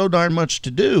having so darn much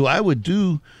to do, I would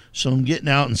do some getting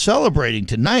out and celebrating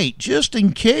tonight just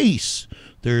in case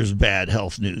there's bad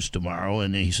health news tomorrow.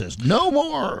 And he says, no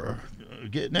more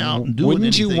getting out and doing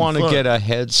wouldn't you anything want to fun. get a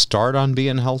head start on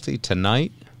being healthy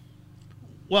tonight?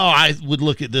 Well, I would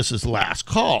look at this as last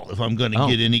call if I'm going to Oh.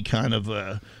 get any kind of,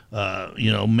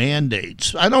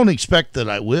 mandates. I don't expect that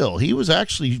I will. He was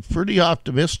actually pretty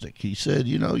optimistic. He said,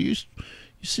 you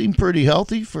you seem pretty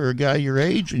healthy for a guy your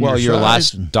age. And Well, your size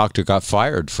last and- doctor got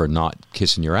fired for not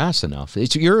kissing your ass enough.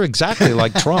 You're exactly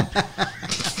like Trump.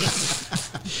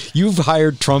 You've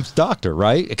hired Trump's doctor,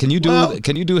 right? Can you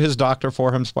do his doctor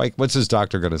for him, Spike? What's his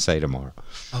doctor going to say tomorrow?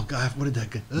 Oh God, what did that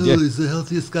guy? Oh, Yeah. he's the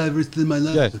healthiest guy I've ever seen in my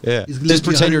life. Yeah. He's lived Just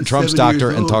pretend you're 107 Trump's doctor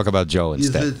years and old. talk about Joe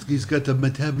instead. He's got the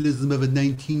metabolism of a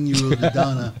 19-year-old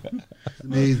Madonna. It's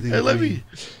amazing. Hey,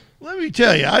 let me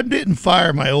tell you, I didn't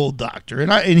fire my old doctor,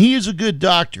 and he is a good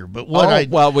doctor. But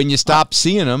Well, when you stop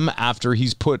seeing him after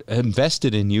he's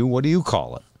invested in you, what do you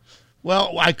call it?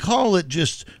 Well, I call it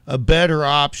just a better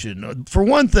option. For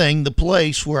one thing, the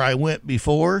place where I went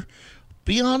before,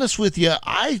 be honest with you,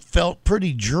 I felt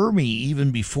pretty germy even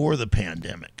before the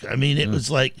pandemic. I mean, it was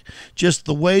like just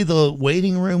the way the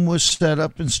waiting room was set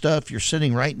up and stuff. You're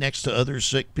sitting right next to other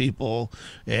sick people.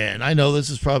 And I know this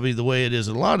is probably the way it is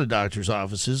in a lot of doctors'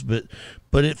 offices, but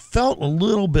it felt a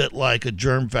little bit like a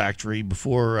germ factory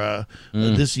before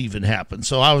this even happened.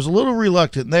 So I was a little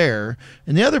reluctant there.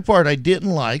 And the other part I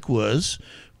didn't like was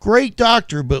great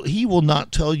doctor, but he will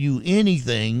not tell you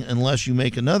anything unless you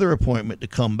make another appointment to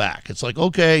come back. It's like,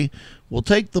 okay, we'll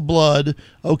take the blood.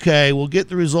 Okay, we'll get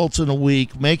the results in a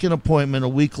week. Make an appointment. A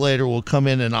week later, we'll come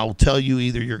in and I'll tell you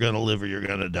either you're going to live or you're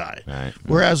going to die. Right.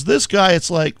 Whereas this guy, it's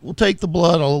like, we'll take the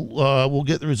blood. We'll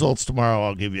get the results tomorrow.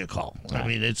 I'll give you a call. Right. I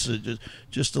mean, it's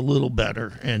just a little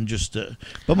better. And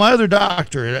but my other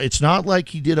doctor, it's not like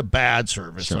he did a bad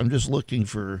service. Sure. I'm just looking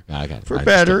for I got it. for I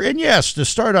better. understand. And yes, to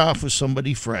start off with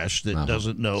somebody fresh that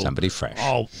doesn't know Somebody fresh.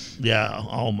 all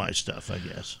my stuff, I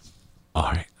guess.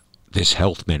 All right. This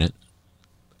Health Minute,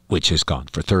 which has gone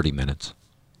for 30 minutes,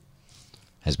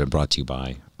 has been brought to you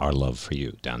by our love for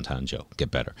you, Downtown Joe.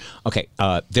 Get better. Okay,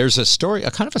 there's a story,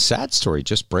 a kind of a sad story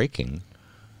just breaking.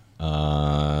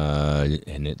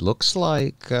 And it looks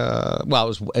like,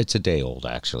 it's a day old,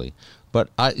 actually. But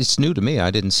it's new to me.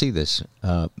 I didn't see this.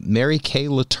 Mary Kay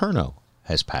Letourneau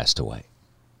has passed away.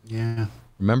 Yeah.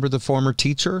 Remember the former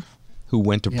teacher who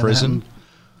went to Yeah, prison?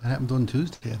 That happened on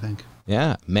Tuesday, I think.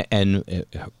 Yeah, and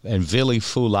Vili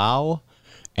Fulau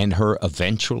and her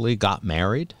eventually got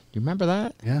married. Do you remember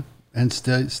that? Yeah. And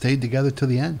stayed together to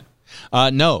the end.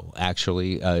 No,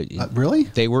 actually. Really?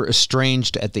 They were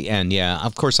estranged at the end, yeah.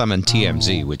 Of course, I'm on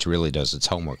TMZ, which really does its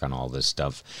homework on all this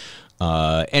stuff.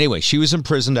 Anyway, she was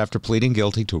imprisoned after pleading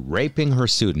guilty to raping her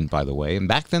student, by the way. And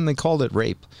back then they called it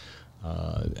rape.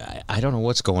 I don't know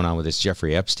what's going on with this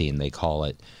Jeffrey Epstein. They call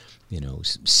it,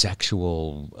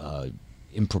 sexual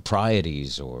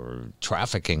improprieties or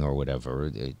trafficking or whatever.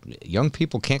 Young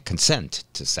people can't consent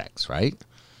to sex, right?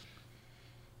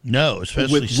 No,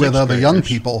 especially With other young sixth graders.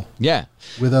 people. Yeah.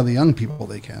 With other young people,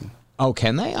 they can. Oh,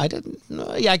 can they? I didn't.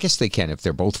 Yeah, I guess they can if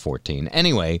they're both 14.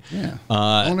 Anyway. Yeah.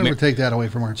 Don't ever take that away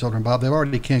from our children, Bob. They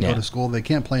already can't Yeah. go to school. They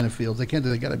can't play in the fields. They can't.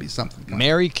 They got to be something.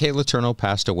 Mary Kay Letourneau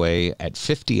passed away at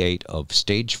 58 of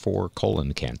stage 4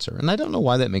 colon cancer. And I don't know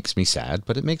why that makes me sad,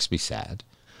 but it makes me sad.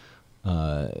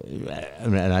 And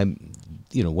I,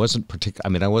 wasn't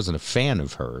I wasn't a fan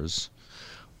of hers.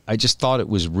 I just thought it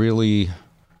was really,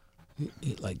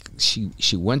 like,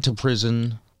 she went to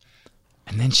prison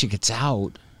and then she gets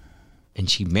out and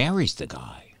she marries the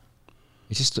guy.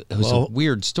 It was a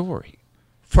weird story.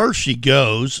 First she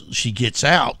gets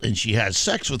out, and she has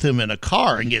sex with him in a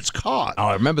car and gets caught. Oh,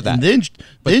 I remember that. And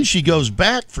then she goes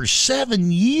back for 7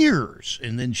 years,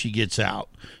 and then she gets out,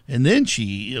 and then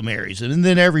she marries him, and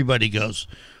then everybody goes,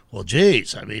 well,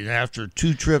 geez, I mean, after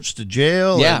 2 trips to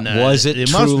jail. Yeah, and, was it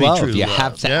true must be love? true You love.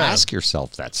 have to Yeah. ask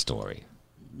yourself that story.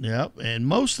 Yep, and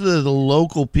most of the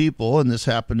local people, and this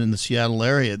happened in the Seattle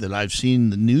area that I've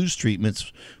seen the news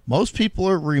treatments, most people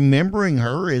are remembering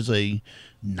her as a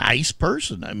nice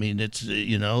person. I mean,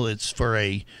 it's for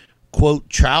a, quote,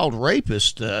 child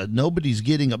rapist. Nobody's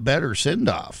getting a better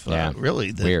send-off,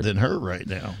 really, than her right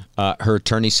now. Her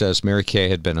attorney says Mary Kay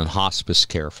had been in hospice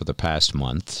care for the past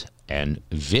month, and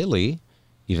Vili,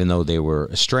 even though they were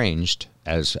estranged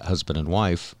as husband and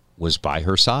wife, was by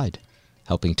her side,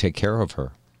 helping take care of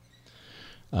her.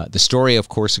 The story, of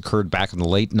course, occurred back in the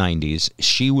late 90s.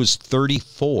 She was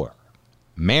 34,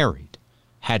 married,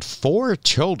 had 4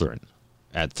 children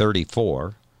at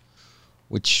 34,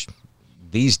 which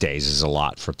these days is a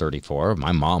lot for 34.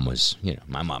 My mom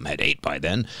had 8 by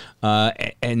then.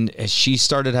 And she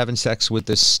started having sex with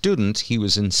this student. He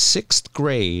was in 6th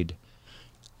grade.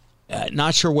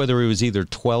 Not sure whether he was either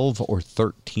 12 or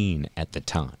 13 at the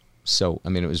time. So, I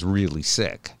mean, it was really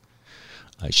sick.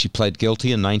 She pled guilty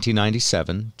in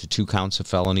 1997 to 2 counts of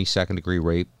felony second-degree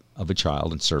rape of a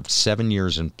child and served 7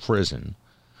 years in prison.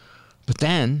 But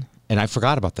then, and I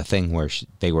forgot about the thing where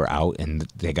they were out and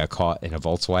they got caught in a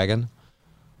Volkswagen.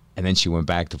 and then she went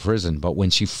back to prison. But when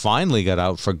she finally got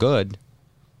out for good,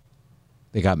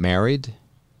 they got married.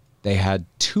 They had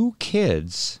 2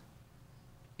 kids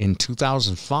in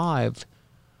 2005.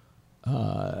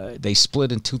 They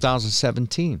split in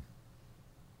 2017.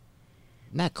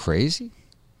 Isn't that crazy?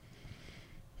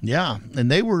 Yeah,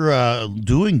 and they were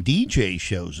doing DJ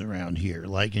shows around here,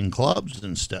 like in clubs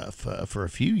and stuff, for a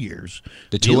few years.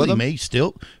 The two of them?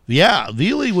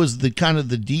 Veely was the kind of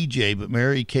the DJ, but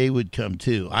Mary Kay would come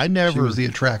too. I never She was the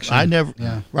attraction. I never,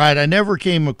 Yeah. right? I never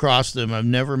came across them. I've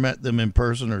never met them in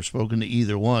person or spoken to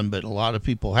either one, but a lot of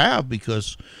people have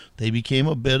because they became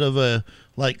a bit of a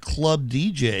like club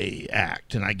DJ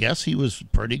act, and I guess he was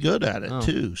pretty good at it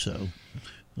too. So.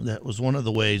 That was one of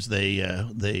the ways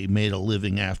they made a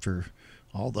living after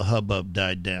all the hubbub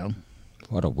died down.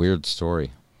 What a weird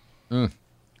story. All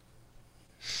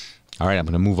right, I'm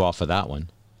going to move off of that one.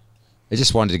 I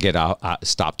just wanted to get out,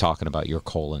 stop talking about your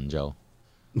colon, Joe.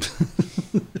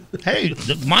 Hey,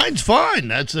 mine's fine.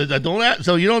 That's I don't.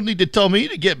 So you don't need to tell me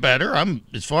to get better. I'm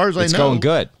as far as I know. It's going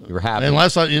good. You're happy.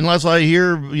 Unless I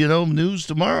hear news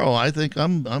tomorrow, I think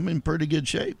I'm in pretty good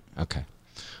shape. Okay.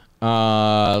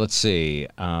 Let's see.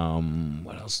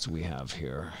 What else do we have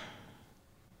here?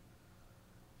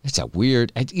 It's a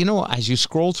weird, as you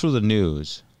scroll through the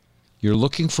news, you're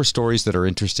looking for stories that are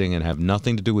interesting and have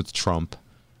nothing to do with Trump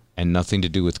and nothing to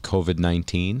do with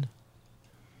COVID-19.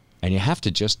 And you have to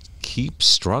just keep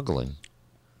struggling.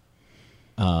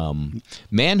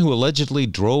 Man who allegedly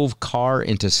drove car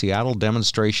into Seattle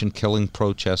demonstration killing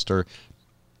protester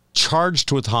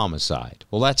charged with homicide.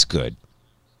 Well, that's good.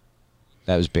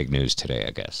 That was big news today,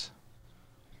 I guess.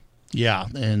 Yeah,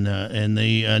 and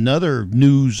the another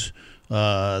news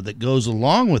that goes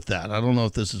along with that. I don't know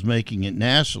if this is making it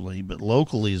nationally, but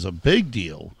locally is a big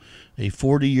deal. A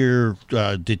 40-year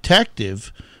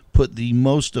detective put the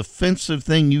most offensive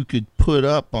thing you could put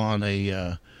up on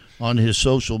on his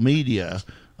social media,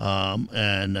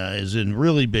 and is in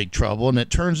really big trouble. And it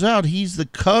turns out he's the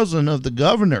cousin of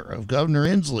Governor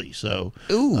Inslee. So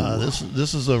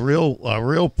this is a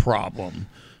real problem.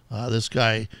 This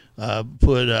guy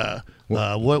put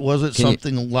what was it?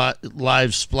 Something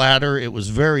live splatter. It was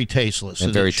very tasteless.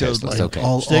 And very it showed, tasteless. like,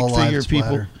 Okay. Stick All figure live people.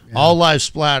 splatter. Yeah. All live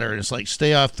splatter, and it's like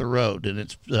stay off the road, and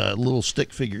it's little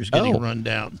stick figures getting run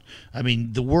down. I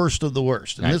mean, the worst of the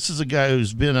worst. And this is a guy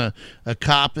who's been a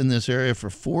cop in this area for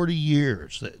 40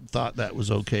 years that thought that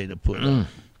was okay to put up.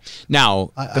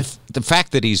 Now, the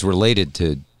fact that he's related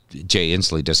to Jay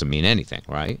Inslee doesn't mean anything,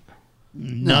 right?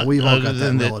 No, we've all got other that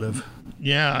than relative.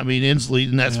 Yeah, I mean Inslee,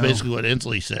 and that's Yeah. basically what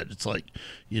Inslee said. It's like,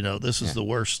 this is the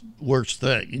worst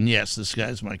thing. And yes, this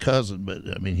guy's my cousin, but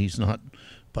I mean he's not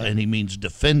by any means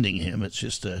defending him. It's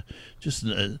just Inslee.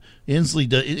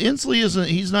 Inslee isn't.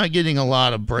 He's not getting a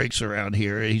lot of breaks around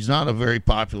here. He's not a very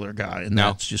popular guy, and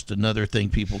that's just another thing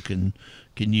people can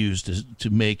use to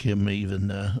make him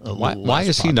even a little less Why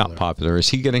is he not popular. popular? Is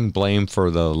he getting blamed for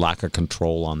the lack of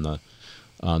control on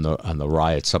the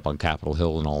riots up on Capitol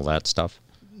Hill and all that stuff?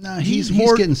 No, he's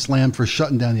more- getting slammed for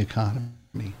shutting down the economy.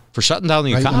 For shutting down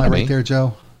the Right, am I economy? right there,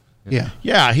 Joe? Yeah.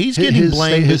 Yeah, he's getting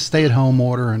blamed. His stay-at-home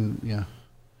order, and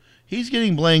He's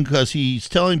getting blamed because he's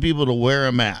telling people to wear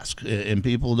a mask, and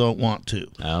people don't want to.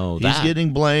 Oh, He's that.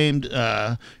 getting blamed,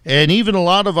 and even a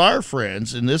lot of our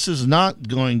friends, and this is not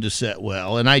going to set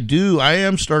well. And I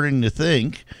am starting to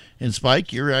think, and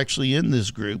Spike, you're actually in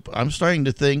this group. I'm starting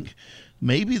to think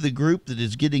maybe the group that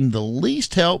is getting the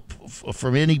least help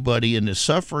from anybody and is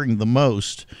suffering the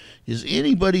most is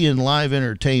anybody in live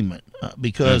entertainment.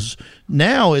 Because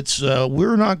now it's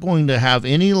we're not going to have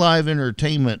any live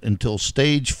entertainment until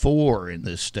stage 4 in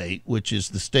this state, which is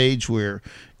the stage where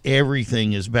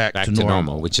everything is back to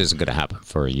normal. Which isn't going to happen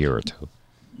for a year or two.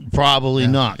 Probably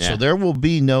not. Yeah. So there will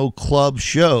be no club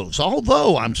shows.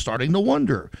 Although I'm starting to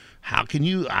wonder,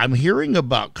 I'm hearing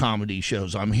about comedy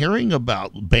shows. I'm hearing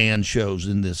about band shows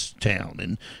in this town.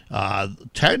 And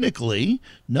technically,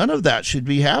 none of that should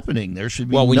be happening. There should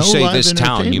be Well, when no you say live this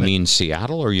town, you entertainment. mean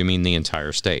Seattle or you mean the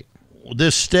entire state?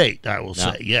 This state, I will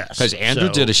say, yes. Because Andrew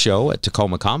So- did a show at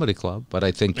Tacoma Comedy Club, but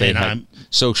I think they And had I'm-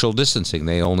 social distancing.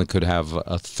 They only could have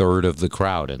a third of the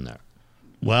crowd in there.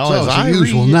 Well, so as it's I a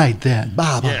usual read, night then.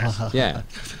 Bah, bah, Yes. bah, bah. Yeah.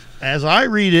 As I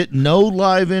read it, no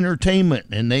live entertainment,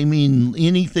 and they mean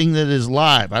anything that is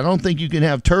live. I don't think you can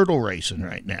have turtle racing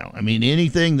right now. I mean,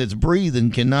 anything that's breathing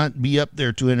cannot be up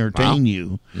there to entertain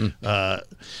you.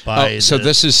 So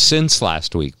this is since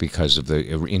last week because of the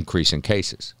increase in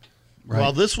cases.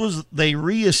 Well, they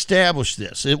reestablished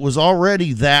this. It was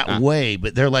already that way,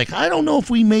 but they're like, I don't know if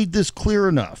we made this clear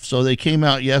enough. So they came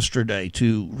out yesterday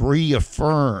to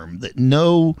reaffirm that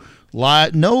no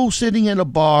sitting in a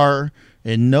bar,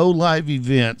 and no live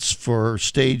events for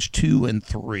stage 2 and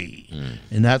 3.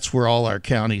 And that's where all our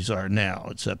counties are now,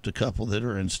 except a couple that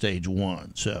are in stage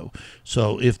 1. So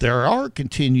if there are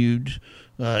continued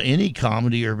any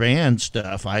comedy or band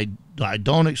stuff, I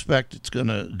don't expect it's going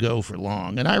to go for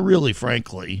long. And I really,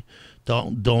 frankly,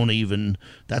 don't even.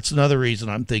 That's another reason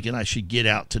I'm thinking I should get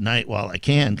out tonight while I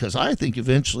can, because I think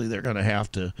eventually they're going to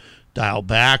have to dial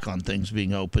back on things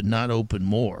being open, not open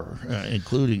more,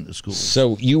 including the schools.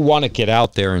 So you want to get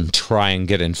out there and try and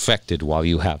get infected while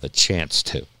you have a chance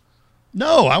to.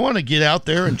 No, I want to get out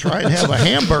there and try and have a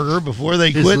hamburger before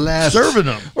they quit serving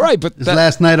them. Right, but His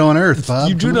last night on Earth, Bob.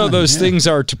 you do Come know on, those yeah. things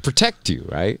are to protect you,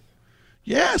 right?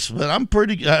 Yes, but I'm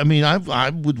pretty. I mean, I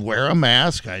would wear a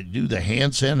mask. I do the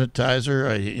hand sanitizer,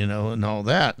 and all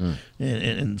that,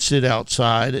 and sit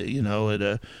outside, at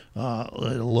a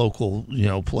local,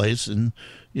 place, and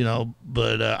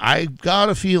But I got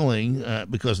a feeling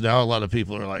because now a lot of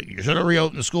people are like, you should have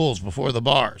reopened the schools before the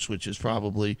bars, which is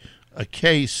probably a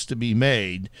case to be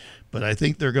made. But I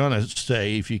think they're going to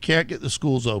say, if you can't get the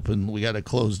schools open, we got to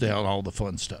close down all the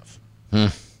fun stuff.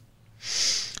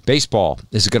 Baseball,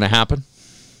 is it going to happen?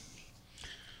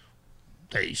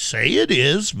 They say it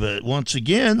is, but once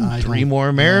again, I 3 don't-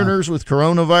 more Mariners with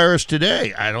coronavirus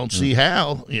today. I don't see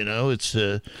how. It's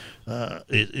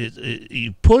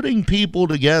putting people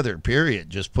together. Period.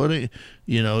 Just putting,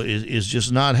 is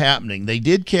just not happening. They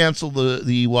did cancel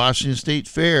the Washington State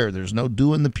Fair. There's no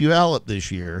doing the Puyallup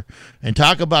this year. And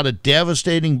talk about a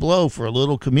devastating blow for a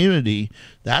little community.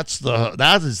 That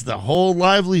is the whole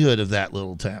livelihood of that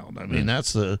little town. I mean,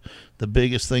 that's the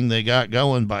biggest thing they got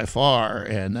going by far,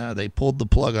 and they pulled the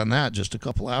plug on that just a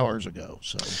couple hours ago.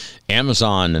 So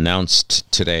Amazon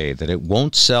announced today that it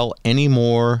won't sell any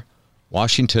more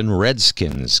Washington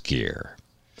Redskins gear.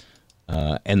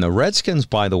 And the Redskins,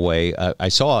 by the way, I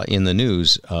saw in the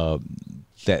news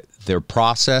that their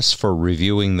process for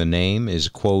reviewing the name is,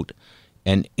 quote,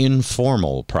 an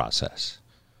informal process,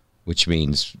 which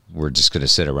means we're just going to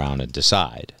sit around and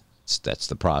decide. That's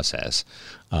the process.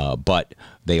 But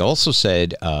they also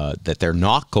said that they're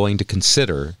not going to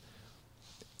consider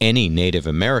any Native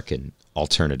American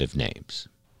alternative names.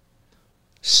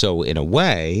 So in a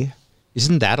way,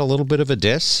 isn't that a little bit of a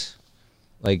diss?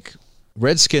 Like,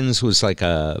 Redskins was like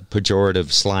a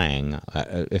pejorative slang,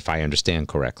 if I understand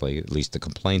correctly, at least the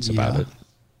complaints about it.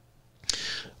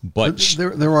 But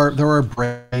There are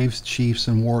Braves, Chiefs,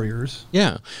 and Warriors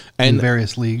yeah, in and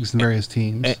various leagues and various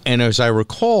teams. and as I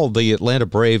recall, the Atlanta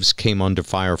Braves came under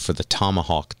fire for the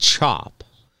tomahawk chop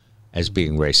as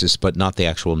being racist, but not the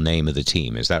actual name of the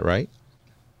team. Is that right?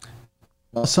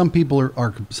 Well, some people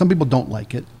some people don't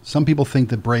like it. Some people think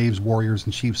that Braves, Warriors,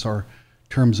 and Chiefs are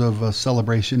terms of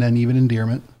celebration and even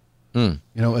endearment.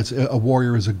 It's a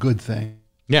warrior is a good thing.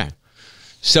 Yeah.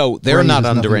 So they're Braves not is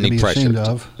under nothing to any be ashamed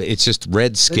pressure. of. It's just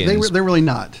Redskins They're really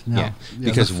not. No. Yeah,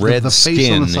 because the face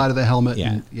Redskin- on the side of the helmet.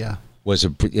 Yeah. Yeah. was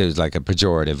it was like a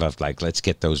pejorative of like, let's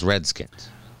get those Redskins.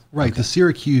 Right. The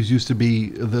Syracuse used to be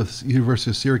the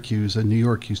University of Syracuse, and New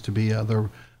York used to be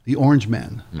the Orange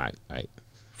Men Right.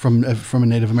 from a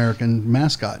Native American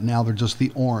mascot. Now they're just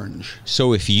the Orange.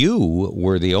 So if you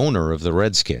were the owner of the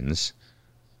Redskins,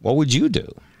 what would you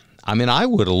do? I mean, I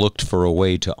would have looked for a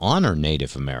way to honor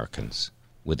Native Americans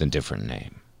with a different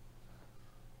name.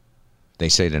 They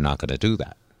say they're not going to do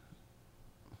that.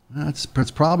 It's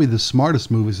probably the smartest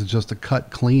move is just to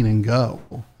cut clean and go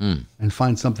and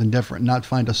find something different, not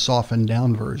find a softened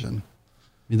down version.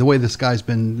 I mean, the way this guy's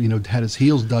been, had his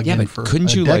heels dug Yeah, in but for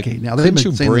couldn't a you decade now. They've couldn't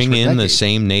been you saying this bring for in the decades.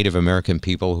 same Native American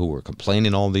people who were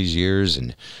complaining all these years?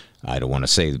 And I don't want to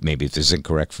say, maybe this is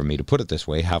incorrect for me to put it this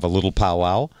way, have a little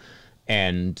powwow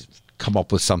and come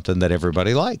up with something that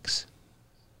everybody likes.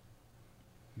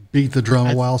 Beat the drum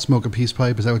a while, smoke a peace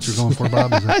pipe. Is that what you're going for,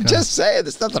 Bob? Is that kinda- Just saying,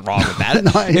 there's nothing wrong with that.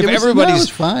 No, it was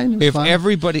fine. It was if fine.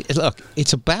 everybody look,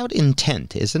 it's about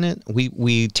intent, isn't it?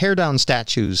 We tear down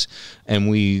statues and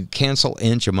we cancel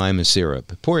Aunt Jemima's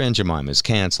syrup. Poor Aunt Jemima is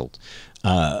canceled,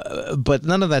 but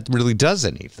none of that really does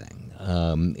anything.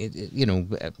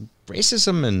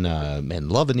 Racism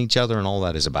and loving each other and all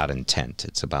that is about intent.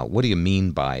 It's about what do you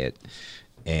mean by it,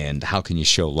 and how can you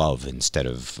show love instead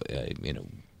of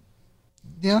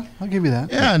Yeah, I'll give you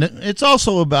that. yeah, and it's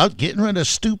also about getting rid of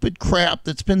stupid crap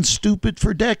that's been stupid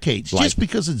for decades. Like- Just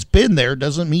because it's been there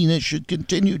doesn't mean it should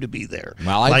continue to be there.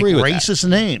 Well, I like agree with that. racist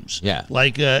names. Yeah.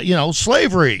 like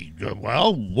slavery.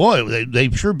 Well, boy,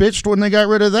 they sure bitched when they got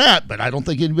rid of that. But I don't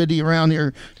think anybody around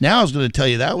here now is going to tell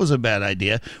you that was a bad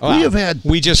idea. Wow. We have had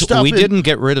we stuff in- didn't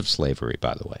get rid of slavery,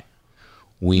 by the way.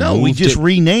 We just it,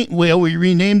 renamed. Well, we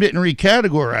renamed it and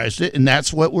recategorized it, and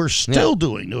that's what we're still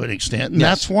doing to an extent. And Yes.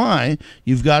 that's why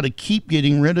you've got to keep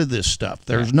getting rid of this stuff.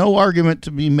 There's no argument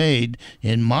to be made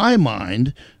in my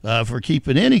mind for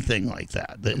keeping anything like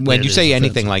that. When you say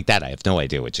anything like that, I have no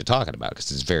idea what you're talking about because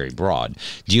it's very broad.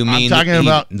 Do you mean talking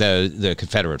about the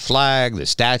Confederate flag, the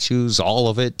statues, all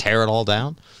of it? Tear it all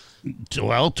down?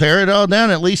 Well, tear it all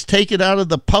down. At least take it out of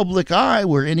the public eye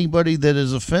where anybody that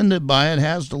is offended by it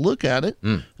has to look at it.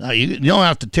 You don't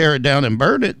have to tear it down and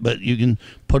burn it, but you can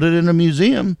put it in a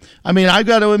museum. I mean, I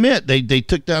got to admit, they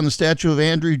took down the statue of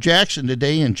Andrew Jackson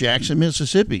today in Jackson,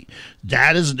 Mississippi.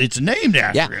 It's named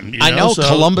after him. I know.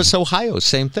 Columbus, Ohio,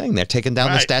 same thing. They're taking down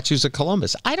the Right. statues of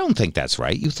Columbus. I don't think that's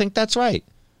right. You think that's right?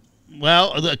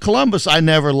 Well, Columbus, I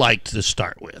never liked to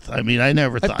start with. I mean, I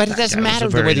never thought. But it that doesn't guy was matter a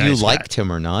very whether you nice guy. liked him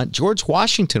or not. George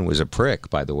Washington was a prick,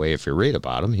 by the way, if you read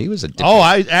about him. He was a dick. Oh,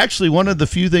 I actually, one of the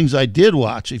few things I did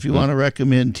watch, if you want to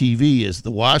recommend TV, is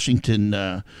the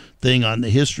Washington thing on the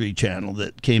History Channel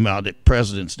that came out at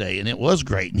President's Day, and it was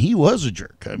great. And he was a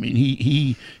jerk. I mean,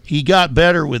 he got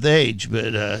better with age,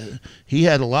 but he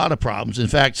had a lot of problems. In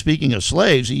fact, speaking of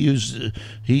slaves,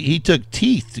 he took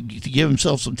teeth to give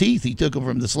himself some teeth. He took them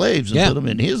from the slaves and put them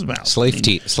in his mouth. Slave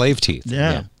teeth.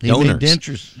 Yeah, he Donors. made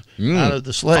dentures out of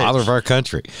the slaves. Father of our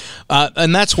country,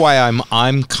 and that's why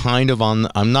I'm kind of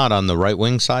I'm not on the right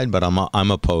wing side, but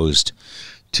I'm opposed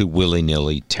to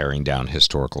willy-nilly tearing down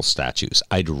historical statues.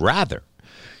 I'd rather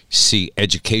see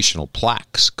educational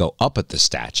plaques go up at the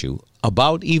statue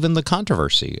about even the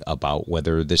controversy about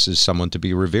whether this is someone to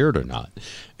be revered or not,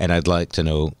 and I'd like to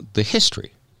know the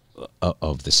history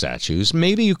of the statues.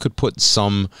 Maybe you could put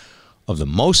some of the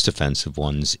most offensive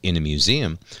ones in a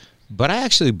museum, but I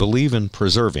actually believe in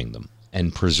preserving them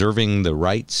and preserving the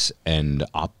rights and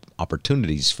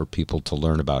opportunities for people to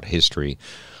learn about history,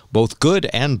 both good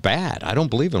and bad. I don't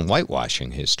believe in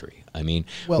whitewashing history. I mean,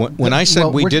 when I said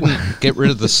we didn't get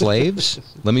rid of the slaves,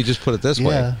 let me just put it this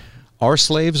way. Our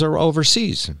slaves are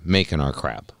overseas making our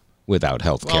crap without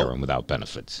health care and without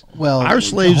benefits. Well, Our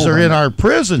slaves are in our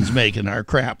prisons making our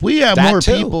crap. We have That more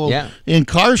too, people yeah.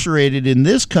 incarcerated in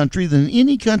this country than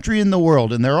any country in the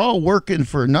world, and they're all working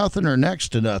for nothing or next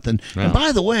to nothing. Yeah. And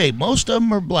by the way, most of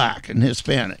them are black and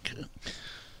Hispanic.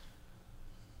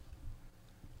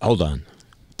 Hold on.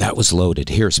 That was loaded.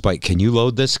 Here, Spike, can you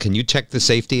load this? Can you check the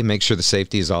safety and make sure the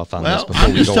safety is off on this Well, before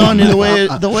I'm we just go telling on? you the way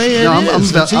it No,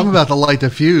 is. I'm about to light the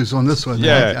fuse on this one.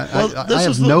 Yeah. I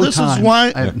have no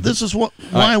time. This is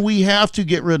why we have to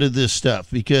get rid of this stuff,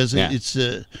 because it's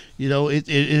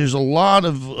there's a lot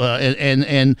of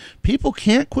and people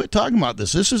can't quit talking about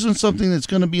this. This isn't something that's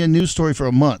going to be a news story for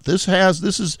a month.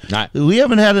 We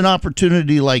haven't had an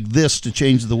opportunity like this to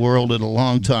change the world in a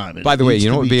long time. By the way, you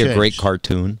know what would be a great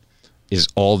cartoon? Is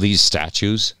all these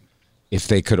statues, if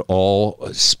they could all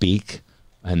speak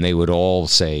and they would all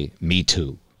say, "Me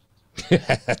too."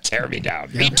 Tear me down.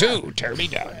 Me too. Tear me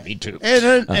down. Me too.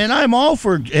 And I'm all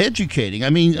for educating. I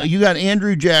mean, you got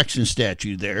Andrew Jackson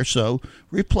statue there, so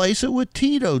replace it with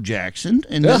Tito Jackson,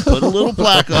 and then put a little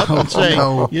plaque up and say,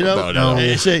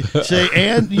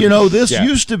 this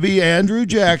used to be Andrew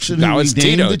Jackson. Now We it's named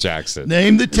Tito the- Jackson.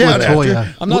 Named the town Latoya.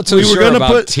 after. I'm not so We were sure gonna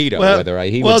about Tito, whether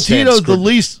he would stand Tito's the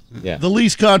scrutiny.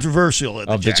 least controversial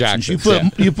of the Jacksons,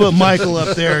 Jacksons. You put Michael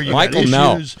up there. You Michael, got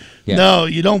no. issues. Yeah. No,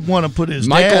 you don't want to put his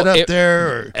Michael, dad up there.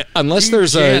 Or unless Peter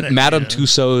there's Janet, a Madame you know.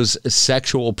 Tussauds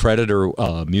sexual predator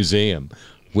museum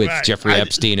with Right. Jeffrey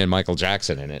Epstein and Michael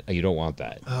Jackson in it. You don't want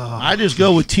that. I just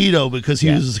go with Tito because he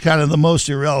was kind of the most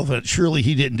irrelevant. Surely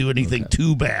he didn't do anything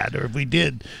too bad, or if we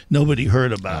did, nobody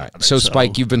heard about it. So,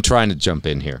 Spike, you've been trying to jump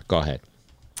in here. Go ahead.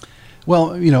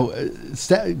 Well,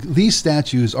 these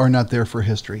statues are not there for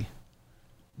history.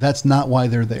 That's not why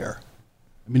they're there.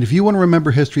 I mean, if you want to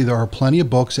remember history, there are plenty of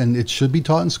books, and it should be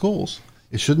taught in schools.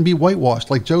 It shouldn't be whitewashed.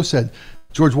 Like Joe said,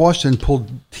 George Washington pulled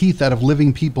teeth out of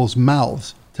living people's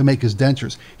mouths to make his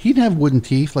dentures. He didn't have wooden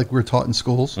teeth like we were taught in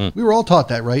schools. We were all taught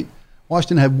that, right?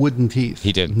 Washington had wooden teeth.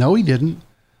 He didn't. No, he didn't.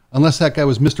 Unless that guy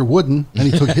was Mr. Wooden, and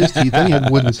he took his teeth, then he had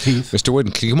wooden teeth. Mr.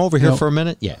 Wooden, can you come over here for a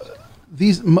minute? Yeah.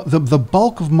 The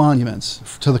bulk of monuments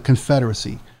to the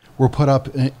Confederacy were put up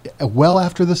well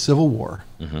after the Civil War,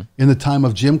 in the time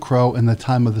of Jim Crow and the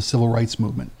time of the Civil Rights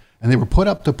Movement. And they were put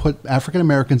up to put African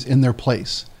Americans in their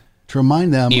place, to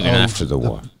remind them Even of after the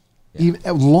war. Even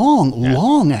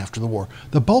long after the war.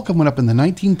 The bulk of them went up in the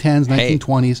 1910s,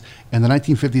 1920s, and the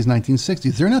 1950s,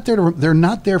 1960s. They're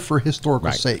not there for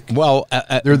historical sake. Well,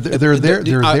 they're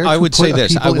there. I would say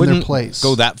this. I in their wouldn't place.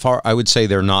 go that far. I would say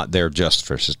they're not there just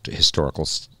for historical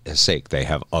sake. They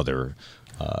have other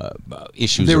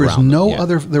issues. There is around no them.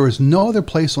 other. There is no other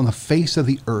place on the face of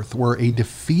the earth where a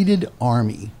defeated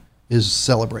army is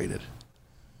celebrated.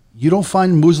 You don't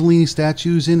find Mussolini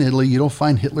statues in Italy. You don't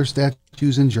find Hitler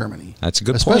statues in Germany. That's a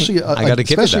good especially, point. I got to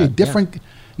give it especially that. a different.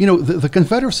 You know, the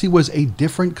Confederacy was a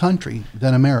different country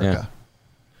than America.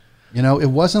 You know, it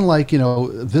wasn't like, you know,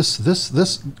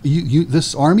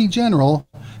 this army general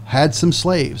had some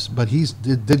slaves, but he's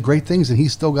did great things, and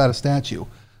he's still got a statue.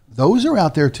 Those are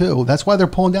out there too. That's why they're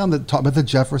pulling down but the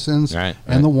Jeffersons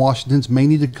and the Washingtons may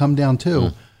need to come down too.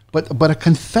 But a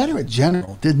Confederate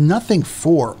general did nothing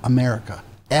for America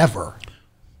ever.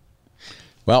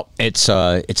 Well, it's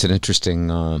an interesting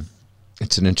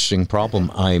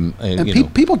problem.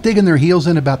 People digging their heels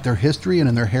in about their history and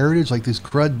in their heritage, like these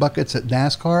crud buckets at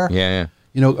NASCAR. Yeah.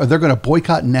 You know, they're going to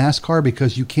boycott NASCAR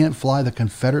because you can't fly the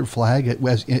Confederate flag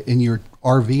in your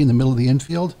RV in the middle of the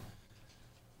infield.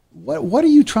 What are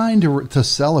you trying to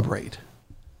celebrate?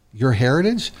 Your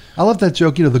heritage? I love that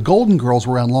joke. You know, the Golden Girls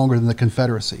were around longer than the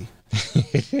Confederacy.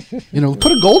 You know,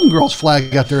 put a Golden Girls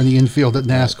flag out there in the infield at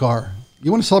NASCAR.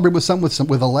 You want to celebrate with something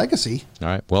with a legacy. All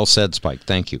right. Well said, Spike.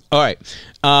 Thank you. All right.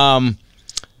 I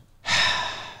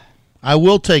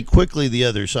will take quickly the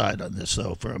other side on this,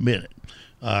 though, for a minute.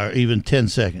 Even 10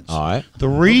 seconds. All right. The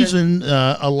reason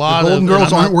a lot the Golden of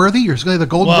Girls aren't worthy. You're saying the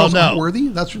Golden Girls aren't worthy.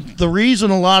 That's the reason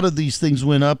a lot of these things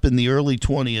went up in the early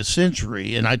 20th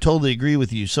century, and I totally agree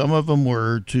with you. Some of them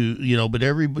were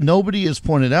but nobody has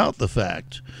pointed out the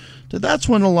fact that that's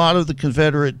when a lot of the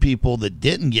Confederate people that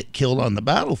didn't get killed on the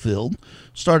battlefield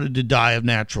started to die of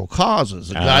natural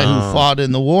causes. A guy who fought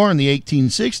in the war in the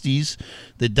 1860s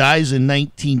that dies in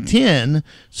 1910.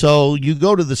 So you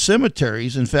go to the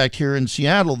cemeteries. In fact, here in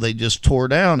Seattle, they just tore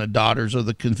down a Daughters of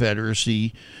the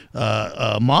Confederacy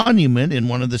monument in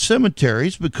one of the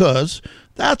cemeteries because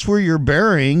that's where you're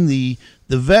burying the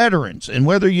veterans. And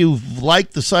whether you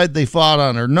like the side they fought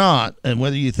on or not, and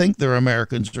whether you think they're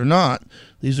Americans or not,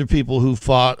 these are people who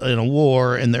fought in a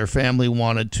war and their family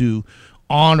wanted to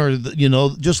honor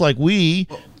just like we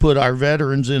put our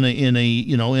veterans in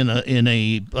a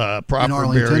proper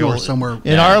burial or somewhere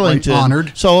in Arlington,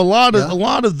 honored. So a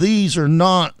lot of these are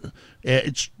not.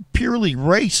 It's purely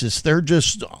racist.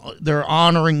 They're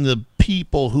honoring the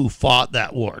people who fought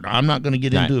that war. Now, I'm not going to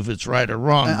get into if it's right or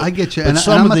wrong. I get you. But And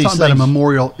some I'm of not these talking about a things-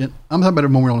 memorial. I'm talking about a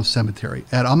memorial in a cemetery.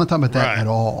 And I'm not talking about that Right. at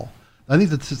all. I think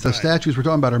that the statues we're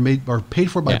talking about are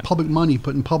paid for by public money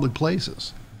put in public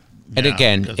places. And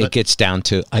again, 'cause it gets down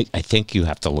to, I think you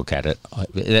have to look at it.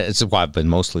 It's why I've been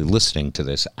mostly listening to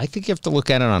this. I think you have to look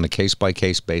at it on a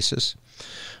case-by-case basis.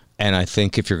 And I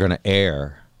think if you're going to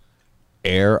err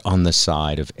on the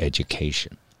side of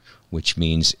education, which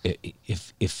means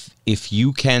if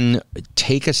you can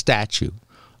take a statue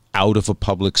out of a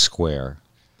public square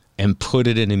and put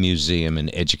it in a museum and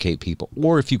educate people,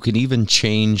 or if you can even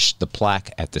change the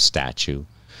plaque at the statue.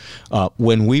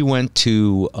 When we went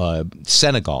to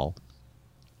Senegal,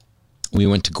 we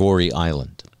went to Gorée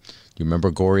Island. Do you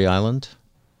remember Gorée Island?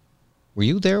 Were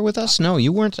you there with us? No,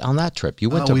 you weren't on that trip. You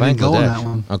went to we Bangladesh. didn't go on that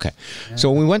one. Okay. So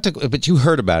we went to, but you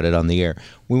heard about it on the air.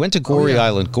 We went to Gorée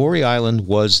Island. Gorée Island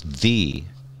was the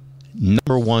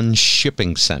 #1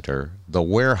 shipping center, the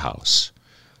warehouse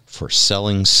for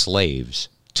selling slaves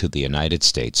to the United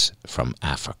States from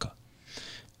Africa.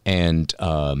 And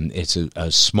it's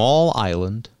a small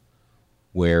island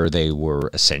where they were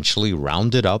essentially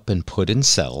rounded up and put in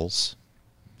cells,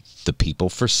 the people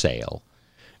for sale,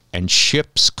 and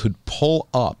ships could pull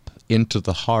up into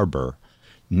the harbor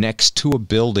next to a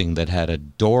building that had a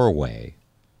doorway.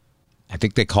 I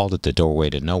think they called it the doorway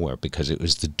to nowhere because it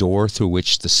was the door through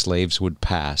which the slaves would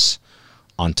pass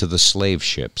onto the slave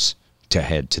ships to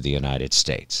head to the United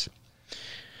States.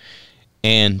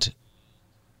 And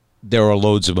there are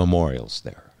loads of memorials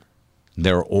there.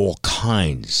 There are all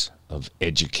kinds of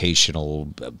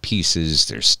educational pieces.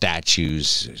 There's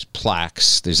statues, there's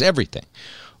plaques, there's everything.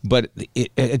 But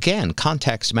again,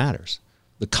 context matters.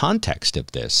 The context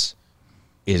of this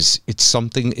it's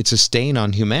a stain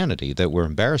on humanity that we're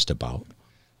embarrassed about.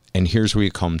 And here's where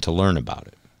you come to learn about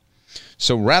it.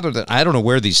 So rather than, I don't know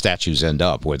where these statues end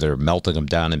up, where they're melting them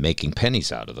down and making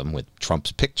pennies out of them with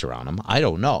Trump's picture on them. I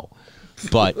don't know.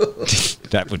 But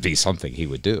that would be something he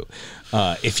would do.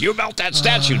 If you melt that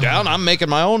statue down, I'm making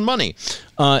my own money.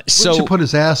 Wouldn't you put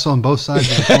his ass on both sides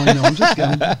of the coin? No, I'm just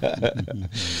kidding.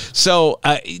 So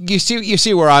you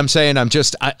see where I'm saying I'm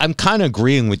kind of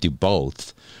agreeing with you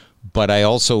both, but I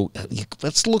also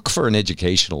let's look for an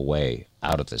educational way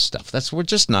out of this stuff. We're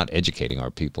just not educating our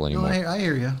people No, anymore. I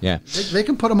hear you. Yeah. They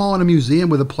can put them all in a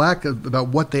museum with a plaque about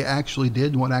what they actually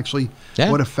did and what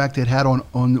effect it had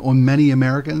on many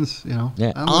Americans. You know.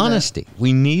 Yeah, honesty.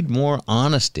 We need more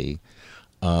honesty,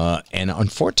 and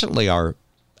unfortunately, our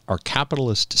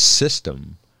capitalist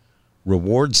system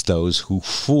rewards those who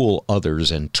fool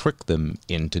others and trick them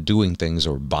into doing things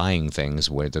or buying things,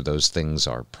 whether those things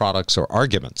are products or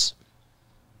arguments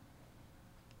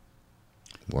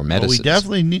or medicines.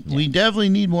 We definitely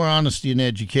need more honesty in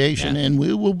education, and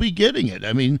we will be getting it.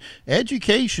 I mean,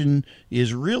 education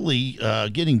is really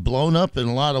getting blown up in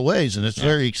a lot of ways, and it's a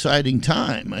very exciting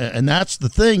time. And that's the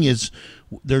thing is,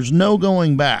 there's no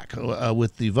going back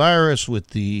with the virus,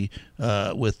 with the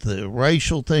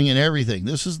racial thing and everything.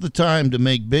 This is the time to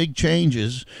make big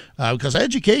changes because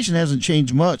education hasn't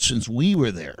changed much since we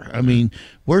were there. I mean,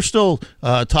 we're still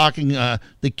talking.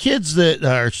 The kids that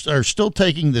are still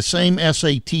taking the same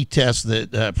SAT test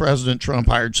that President Trump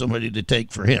hired somebody to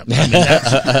take for him. I mean,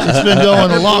 it's been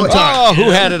going a long time. Oh,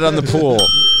 who had it on the pool?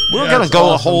 We're going to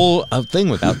go a whole thing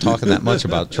without talking that much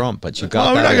about Trump, but you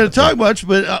got that. We're not going to talk much,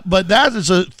 but that is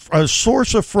a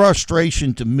source of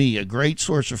frustration to me. A great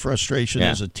source of frustration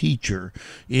as a teacher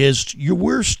is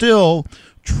we're still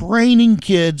training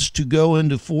kids to go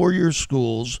into four-year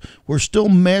schools. We're still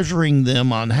measuring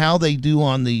them on how they do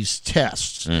on these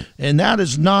tests, and that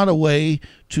is not a way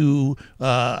to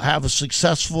have a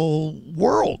successful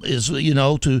world.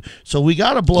 So we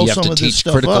got to blow some of this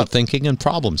stuff up. You have to teach critical thinking and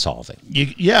problem solving.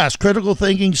 Yes, critical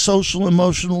thinking, social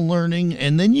emotional learning,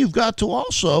 and then you've got to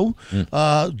also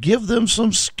give them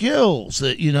some skills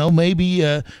that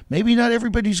maybe not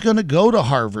everybody's going to go to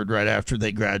Harvard right after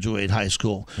they graduate high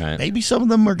school. Right. Maybe some of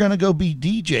them are going to go be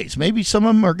DJs. Maybe some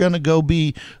of them are going to go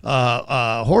be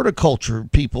horticulture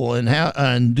people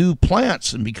and do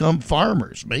plants and become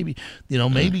farmers. Maybe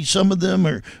some of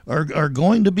them are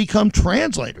going to become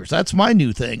translators. That's my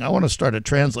new thing. I want to start a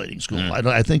translating school.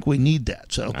 I think we need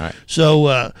that.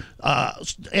 So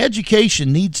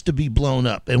education needs to be blown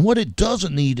up. And what it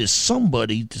doesn't need is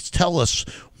somebody to tell us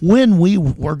when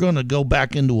we're going to go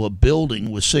back into a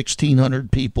building with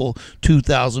 1,600 people,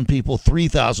 2,000 people,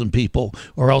 3,000 people,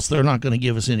 or else they're not going to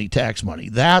give us any tax money.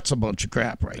 That's a bunch of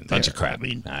crap right there. Bunch of crap. I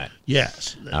mean, all right.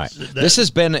 Yes. All right. This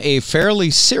has been a fairly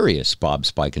serious Bob,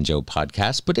 Spike, and Joe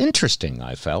podcast, but interesting,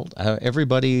 I felt.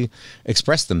 Everybody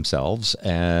expressed themselves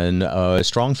and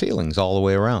strong feelings all the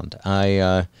way around.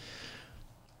 I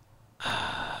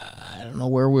don't know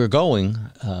where we're going,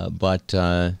 but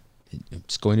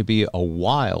it's going to be a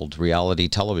wild reality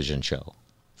television show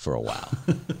for a while.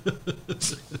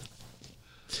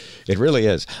 It really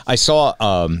is. I saw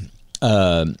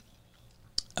an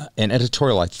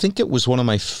editorial. I think it was one of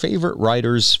my favorite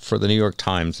writers for the New York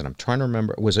Times, and I'm trying to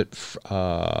remember. Was it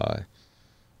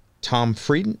Tom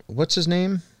Friedman? What's his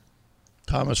name?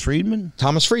 Thomas Friedman?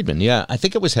 Thomas Friedman, yeah. I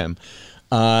think it was him.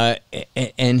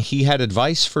 And he had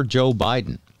advice for Joe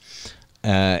Biden.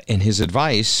 And his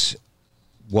advice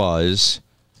was,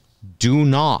 do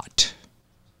not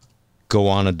go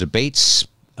on a debate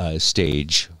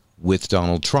stage with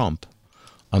Donald Trump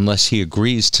unless he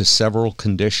agrees to several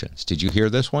conditions. Did you hear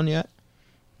this one yet?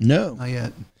 No. Not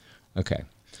yet. Okay.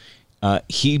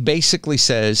 He basically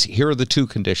says, here are the two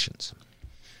conditions.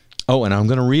 Oh, and I'm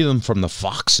going to read them from the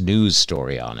Fox News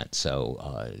story on it.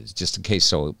 So just in case,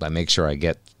 so I make sure I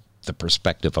get the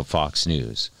perspective of Fox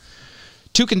News.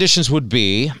 Two conditions would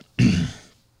be,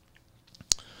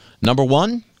 number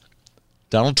one,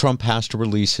 Donald Trump has to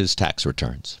release his tax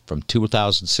returns from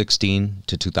 2016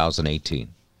 to 2018.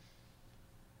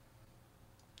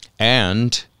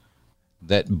 And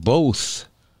that both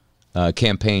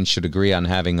campaigns should agree on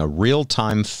having a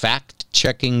real-time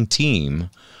fact-checking team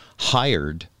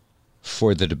hired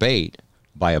for the debate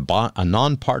by a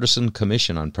nonpartisan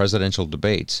commission on presidential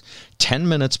debates. 10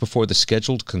 minutes before the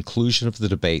scheduled conclusion of the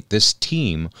debate, this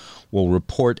team will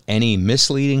report any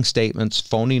misleading statements,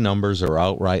 phony numbers, or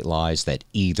outright lies that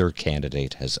either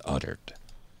candidate has uttered.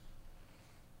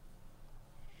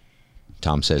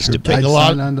 Tom says That'd take a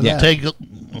lot of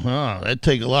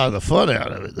the fun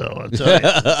out of it, though. I'll tell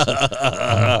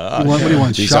you. What do you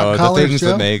want? These Shock are the collars, things Joe?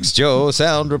 that makes Joe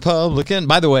sound Republican.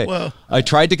 By the way, Well- I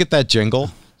tried to get that jingle,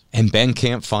 and Ben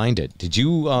can't find it. Did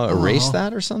you erase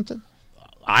that or something?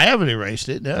 I haven't erased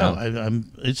it. No,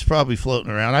 it's probably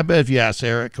floating around. I bet if you ask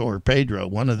Eric or Pedro,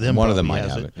 one of them One of them probably might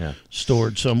has have it, yeah.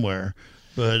 stored somewhere.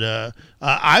 But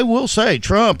I will say,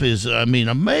 Trump is,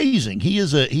 amazing. He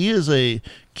is a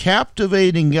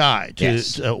captivating guy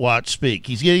to watch speak.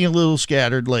 He's getting a little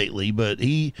scattered lately, but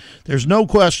there's no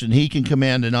question he can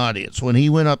command an audience. When he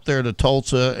went up there to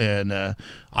Tulsa, and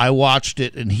I watched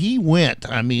it, and he went.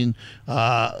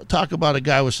 Talk about a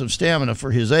guy with some stamina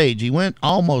for his age. He went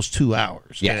almost 2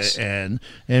 hours. Yes. and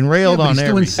railed Yeah, but on he's doing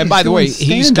everything. And by the way, doing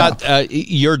he's got stand-up.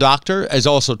 your doctor is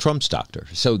also Trump's doctor.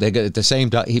 So they got the same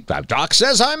doc. Doc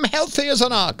says I'm healthy as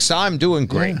an ox. I'm doing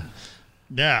great.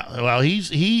 Yeah, well,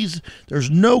 he's. There's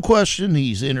no question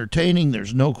he's entertaining.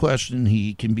 There's no question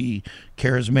he can be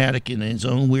charismatic in his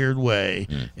own weird way.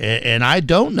 And I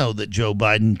don't know that Joe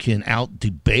Biden can out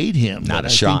debate him. Not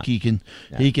but a I shot. think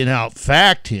he can out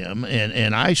fact him.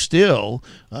 And I still.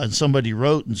 Somebody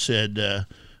wrote and said,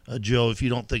 Joe, if you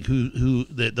don't think who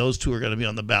that those two are going to be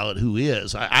on the ballot, who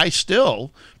is? I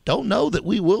still don't know that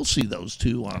we will see those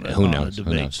two on a, Who on knows? a Who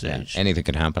debate knows? Yeah, stage. anything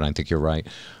can happen. I think you're right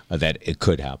that it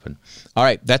could happen. All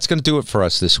right, that's going to do it for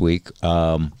us this week.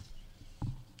 A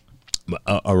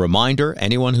reminder,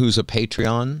 anyone who's a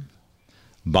Patreon,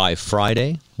 by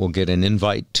Friday will get an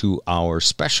invite to our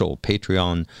special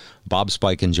Patreon Bob,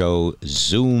 Spike, and Joe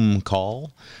Zoom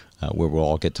call where we'll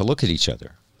all get to look at each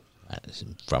other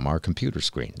from our computer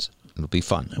screens. It'll be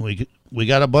fun. And we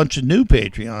got a bunch of new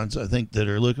Patreons, I think, that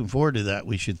are looking forward to that.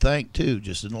 We should thank, too.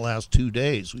 Just in the last 2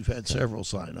 days, we've had several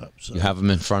sign up. So. You have them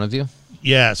in front of you?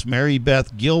 Yes, Mary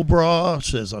Beth Gilbraw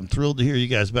says, I'm thrilled to hear you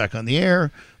guys back on the air.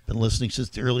 Been listening since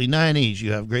the early 90s.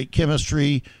 You have great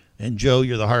chemistry. And Joe,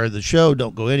 you're the heart of the show.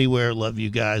 Don't go anywhere. Love you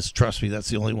guys. Trust me, that's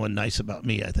the only one nice about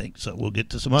me, I think. So we'll get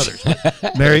to some others.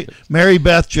 Mary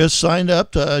Beth just signed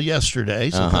up yesterday,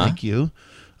 so thank you.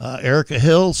 Erica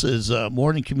Hill says,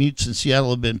 morning commutes in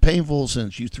Seattle have been painful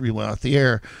since you three went off the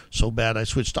air. So bad I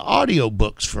switched to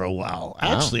audiobooks for a while.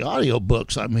 Actually,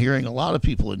 audiobooks I'm hearing a lot of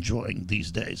people enjoying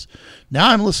these days. Now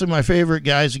I'm listening to my favorite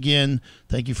guys again.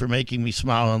 Thank you for making me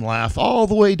smile and laugh all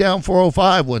the way down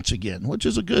 405 once again, which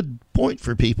is a good point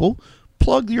for people.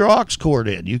 Plug your aux cord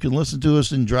in. You can listen to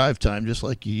us in drive time just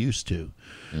like you used to.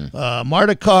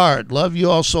 Marta Card, love you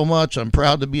all so much. I'm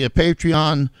proud to be a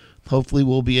Patreon. Hopefully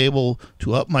we'll be able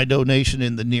to up my donation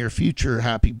in the near future.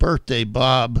 Happy birthday,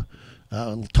 Bob.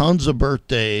 Tons of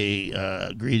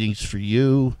birthday greetings for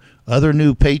you. Other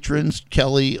new patrons,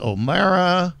 Kelly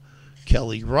O'Mara,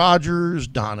 Kelly Rogers,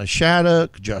 Donna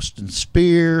Shattuck, Justin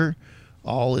Spear,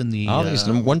 all in the All these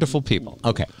wonderful people.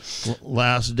 Okay.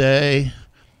 last day.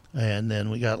 And then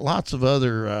we got lots of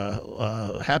other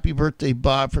happy birthday,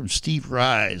 Bob, from Steve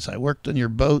Rise. I worked on your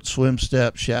boat, swim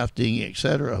step, shafting,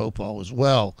 etc. Hope all is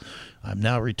well. I'm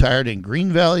now retired in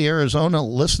Green Valley, Arizona,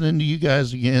 listening to you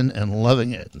guys again and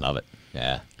loving it. Love it.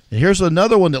 Yeah. And here's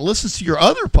another one that listens to your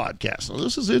other podcast. Now,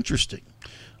 this is interesting.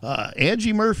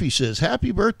 Angie Murphy says,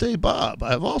 happy birthday, Bob.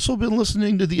 I've also been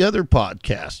listening to the other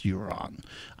podcast you were on.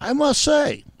 I must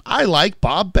say, I like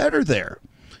Bob better there.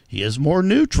 He is more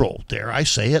neutral, dare I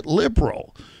say it,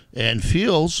 liberal, and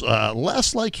feels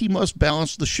less like he must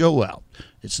balance the show out.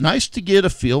 It's nice to get a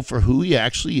feel for who he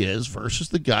actually is versus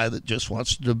the guy that just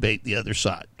wants to debate the other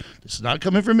side. This is not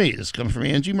coming from me. This is coming from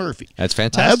Angie Murphy. That's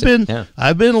fantastic.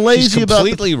 I've been lazy She's about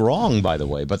completely wrong, by the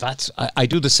way, but I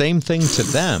do the same thing to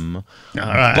them. All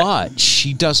right. But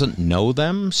she doesn't know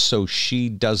them, so she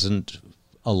doesn't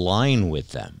align with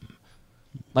them.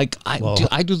 Like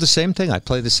I do the same thing. I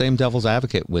play the same devil's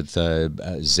advocate with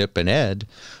Zip and Ed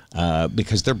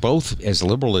because they're both as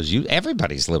liberal as you.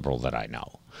 Everybody's liberal that I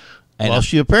know. And well,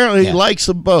 she apparently likes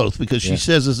them both because she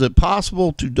says, is it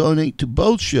possible to donate to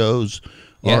both shows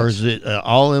or is it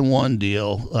all in one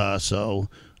deal? So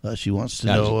she wants to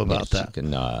know about that.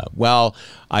 Can, well,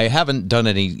 I haven't done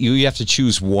any. You have to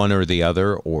choose one or the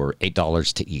other, or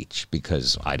 $8 to each,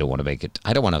 because I don't want to make it.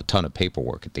 I don't want a ton of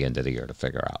paperwork at the end of the year to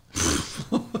figure out.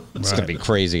 It's going to be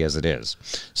crazy as it is.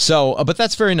 So, but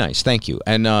that's very nice. Thank you.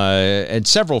 And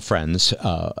several friends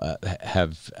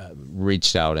have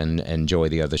reached out and enjoy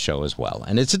the other show as well.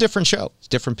 And it's a different show. It's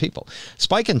different people.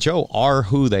 Spike and Joe are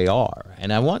who they are,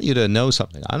 and I want you to know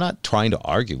something. I'm not trying to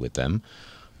argue with them.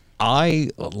 I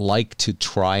like to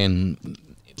try and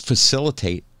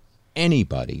facilitate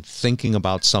anybody thinking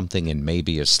about something in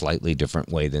maybe a slightly different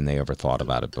way than they ever thought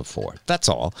about it before. That's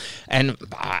all. And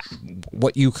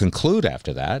what you conclude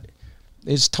after that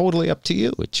is totally up to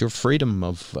you. It's your freedom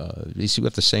of, you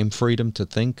have the same freedom to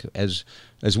think as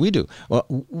we do. Well,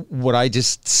 what I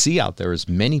just see out there is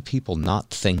many people not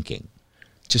thinking,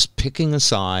 just picking a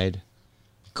side,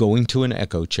 going to an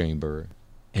echo chamber,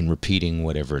 and repeating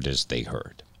whatever it is they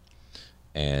heard.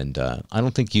 And I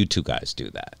don't think you two guys do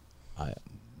that.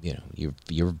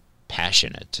 You're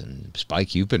passionate, and Spike,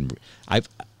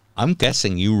 I'm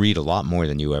guessing you read a lot more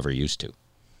than you ever used to.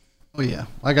 Oh yeah,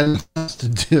 I got nothing else to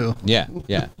do. Yeah,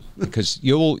 because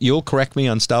you'll correct me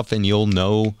on stuff, and you'll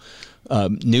know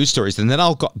news stories, and then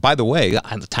I'll go. By the way,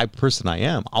 I'm the type of person I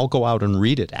am. I'll go out and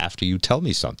read it after you tell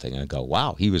me something, and go,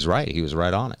 "Wow, he was right. He was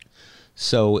right on it."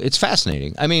 So it's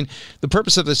fascinating. I mean, the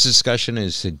purpose of this discussion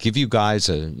is to give you guys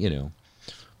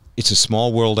it's a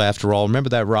small world after all. Remember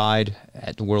that ride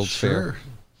at the World's Fair?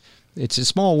 It's a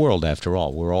small world after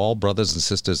all. We're all brothers and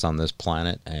sisters on this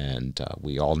planet, and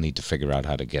we all need to figure out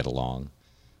how to get along.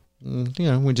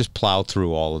 we just plow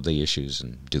through all of the issues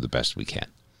and do the best we can.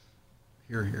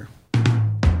 Here, here.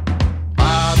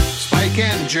 Bob, Spike,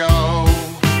 and Joe.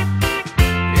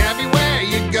 Everywhere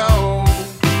you go,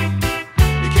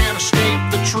 you can't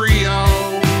escape the trio.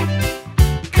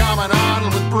 Coming on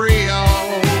with brio.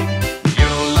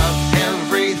 You'll love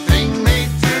everything they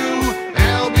do.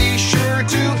 They'll be sure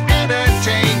to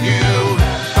entertain you.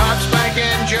 Bob, Spike,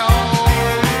 and Joe.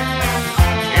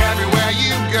 Everywhere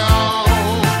you go,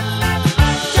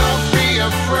 don't be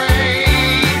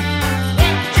afraid.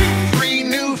 1, 2, 3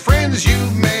 new friends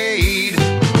you've made.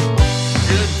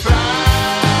 Goodbye,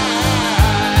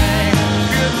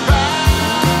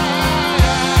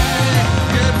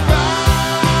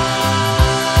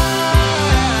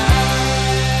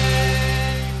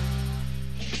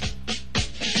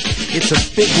 It's a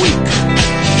big week.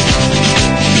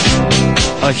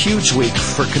 A huge week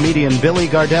for comedian Billy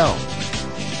Gardell.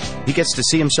 He gets to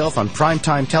see himself on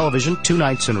primetime television 2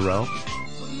 nights in a row.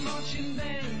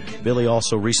 Billy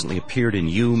also recently appeared in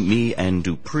You, Me, and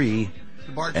Dupree,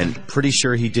 and pretty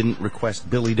sure he didn't request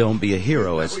Billy Don't Be a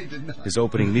Hero as his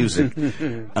opening music.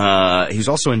 He's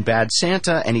also in Bad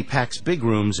Santa, and he packs big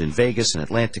rooms in Vegas and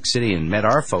Atlantic City and met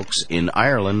our folks in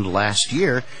Ireland last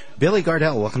year. Billy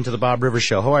Gardell, welcome to the Bob Rivers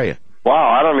Show. How are you?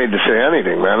 Wow, I don't need to say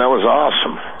anything, man. That was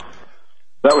awesome.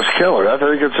 That was killer. I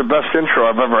think it's the best intro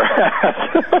I've ever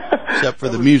had. Except for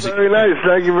the music. Very nice.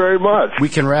 Thank you very much. We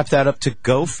can wrap that up to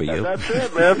go for you. That's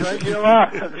it, man. Thank you a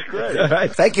lot. That's great. All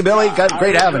right. Thank you, Billy.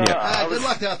 Great having you. Good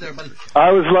luck out there, buddy.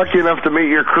 I was lucky enough to meet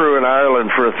your crew in Ireland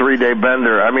for a 3-day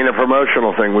bender. I mean, a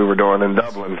promotional thing we were doing in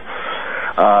Dublin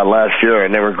last year,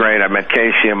 and they were great. I met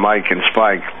Casey and Mike and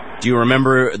Spike. Do you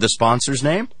remember the sponsor's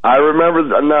name? I remember,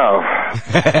 no.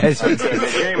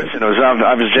 Jameson.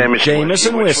 I was Jameson.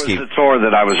 Jameson Whiskey. Which was the tour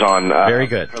that I was on. Very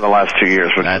good. For the last 2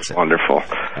 years, which was wonderful.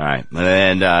 All right,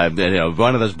 and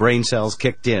one of those brain cells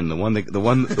kicked in. The one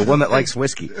that likes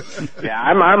whiskey. Yeah,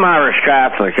 I'm Irish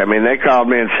Catholic. I mean, they called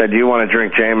me and said, "Do you want to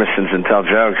drink Jamesons and tell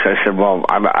jokes?" I said, "Well,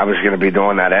 I was going to be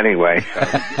doing that anyway.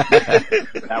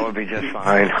 So that would be just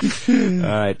fine."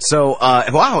 All right. So,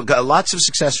 wow, got lots of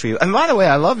success for you. And by the way,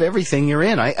 I love everything you're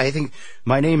in. I think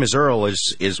My Name is Earl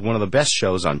is one of the best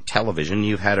shows on television.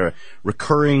 You've had a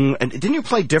recurring, and didn't you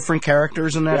play different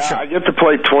characters in that show? I get to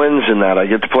play twins in that. I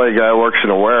get to play a guy who works in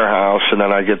a warehouse, and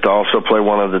then I get to also play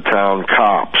one of the town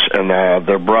cops, and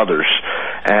they're brothers,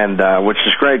 and which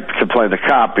is great to play the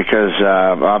cop because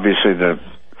obviously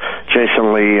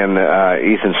Jason Lee and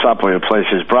Ethan Suplee, who plays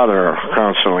his brother, are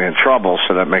constantly in trouble,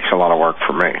 so that makes a lot of work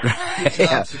for me.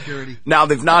 Yeah. Now,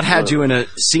 they've not had you in a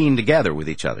scene together with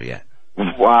each other yet.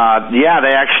 Yeah,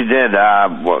 they actually did.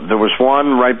 There was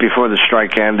one right before the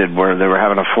strike ended where they were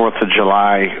having a 4th of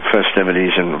July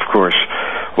festivities, and of course,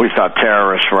 we thought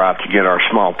terrorists were out to get our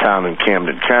small town in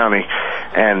Camden County.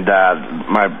 And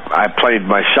I played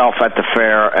myself at the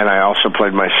fair, and I also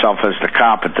played myself as the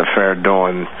cop at the fair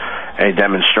doing a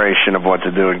demonstration of what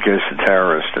to do in case the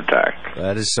terrorist attack.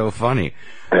 That is so funny.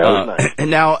 Yeah, nice.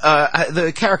 Now,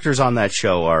 the characters on that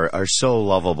show are so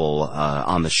lovable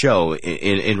on the show.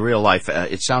 In real life,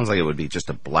 it sounds like it would be just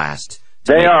a blast.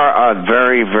 They are a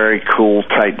very, very cool,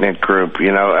 tight-knit group.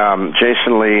 You know,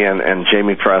 Jason Lee and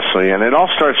Jamie Presley, and it all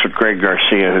starts with Greg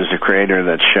Garcia, who's the creator of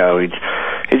that show.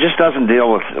 He just doesn't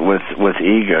deal with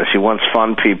egos. He wants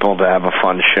fun people to have a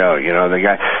fun show. You know,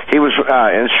 he was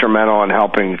instrumental in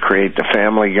helping create The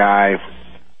Family Guy.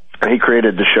 He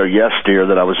created the show Yes Dear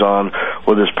that I was on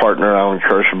with his partner Alan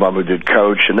Kirschenbaum, who did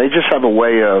Coach, and they just have a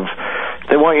way of,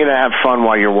 they want you to have fun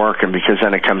while you're working because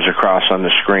then it comes across on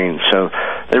the screen. So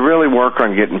they really work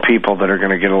on getting people that are going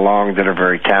to get along that are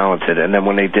very talented. And then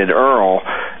when they did Earl,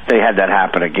 they had that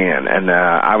happen again. And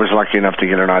I was lucky enough to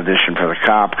get an audition for the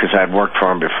cop because I had worked for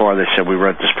him before. They said, "We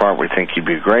wrote this part, we think you'd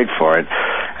be great for it."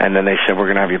 And then they said, "We're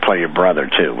going to have you play your brother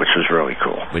too," which was really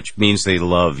cool. Which means they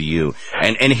love you.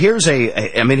 And here's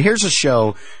here's a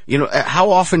show, you know,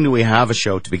 how often do we have a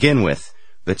show to begin with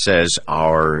that says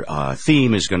our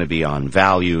theme is going to be on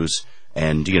values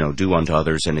and, you know, do unto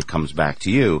others, and it comes back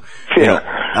to you. Yeah. You know,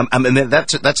 I mean,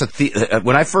 that's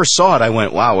when I first saw it, I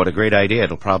went, wow, what a great idea.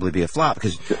 It'll probably be a flop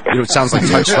because, you know, it sounds like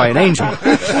Touched by an Angel.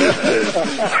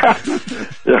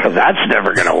 That's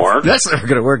never going to work. That's never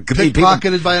going to work.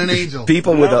 Pickpocketed by an angel.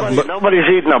 People nobody's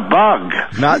eating a bug.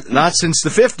 Not since the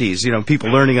 50s, you know, people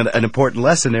learning an important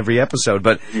lesson every episode,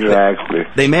 but exactly.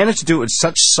 They managed to do it with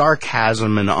such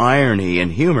sarcasm and irony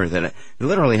and humor that it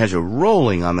literally has you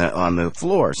rolling on the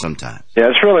floor sometimes. Yeah,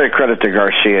 it's really a credit to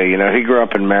Garcia. You know, he grew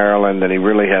up in Maryland, and he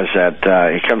really has that.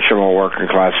 He comes from a working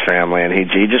class family, and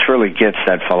he just really gets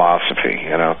that philosophy.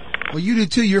 You know. Well, you do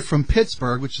too. You're from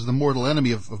Pittsburgh, which is the mortal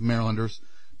enemy of Marylanders.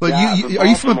 But Yeah, are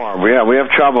you from? Baltimore. Yeah, we have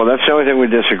trouble. That's the only thing we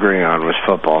disagree on was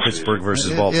football. Pittsburgh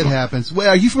versus It Baltimore. happens. Well,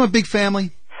 are you from a big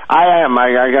family? I am.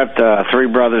 I got 3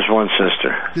 brothers, 1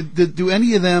 sister. Do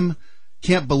any of them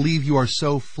can't believe you are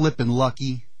so flippin'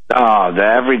 lucky? Oh,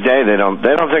 every day they don't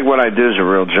think what I do is a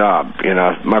real job. You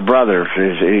know, my brother is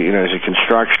he's a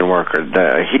construction worker.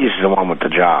 He's the one with the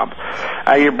job.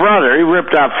 Your brother, he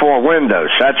ripped out 4 windows.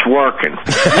 That's working.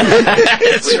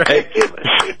 That's right.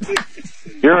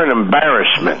 You're an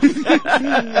embarrassment.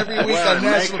 Every week on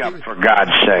national. Makeup, for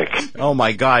God's sake. Oh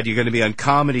my God, you're going to be on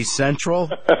Comedy Central?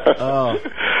 Oh.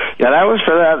 Yeah, that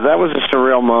was a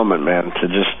surreal moment, man.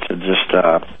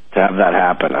 To have that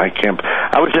happen.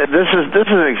 This is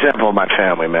an example of my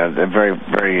family, man. They're very,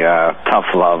 very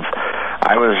tough love.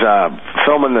 I was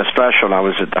filming the special, and I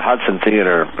was at the Hudson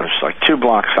Theater. It was like 2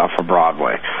 blocks off of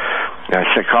Broadway. And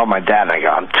I called my dad, and I go,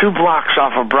 I'm 2 blocks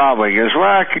off of Broadway. He goes,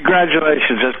 well,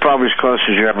 congratulations. That's probably as close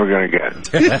as you're ever going to get.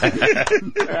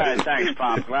 All right, thanks,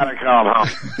 Pop. Glad I called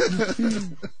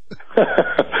home.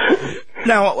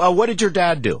 Now, what did your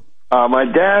dad do? My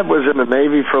dad was in the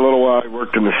Navy for a little while. He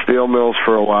worked in the steel mills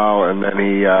for a while, and then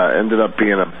he ended up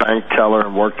being a bank teller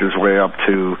and worked his way up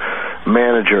to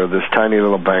manager of this tiny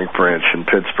little bank branch in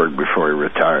Pittsburgh before he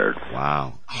retired.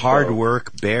 Wow. Hard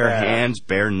work, bare hands,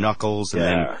 bare knuckles,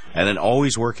 and then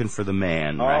always working for the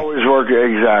man. Right? Always working,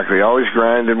 exactly. Always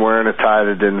grinding, wearing a tie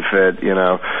that didn't fit, you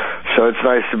know. So it's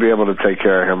nice to be able to take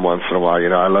care of him once in a while. You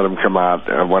know, I let him come out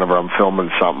whenever I'm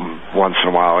filming something once in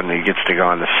a while, and he gets to go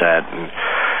on the set. And,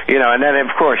 you know, and then,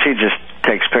 of course, he just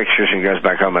takes pictures and goes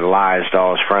back home and lies to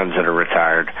all his friends that are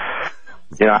retired.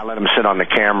 You know, I let him sit on the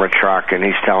camera truck, and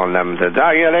he's telling them that,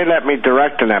 oh, yeah, they let me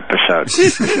direct an episode.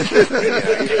 He's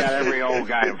got every old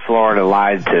guy in Florida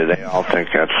lied to. They all think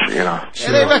that's, you know.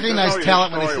 And they recognize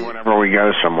talent when they see it. Whenever we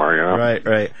go somewhere, you know.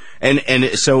 Right.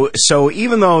 And so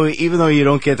even though you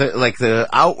don't get the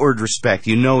outward respect,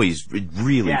 you know he's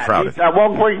really proud of you.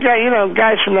 Well, you know,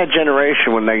 guys from that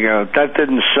generation, when they go, that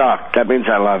didn't suck, that means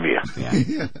I love you. Yeah.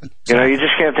 You know, you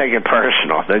just can't take it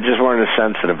personal. They just weren't as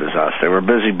sensitive as us. They were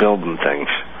busy building things.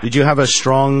 Did you have a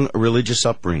strong religious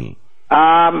upbringing?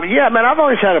 Yeah, man, I've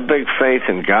always had a big faith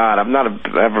in God. I've not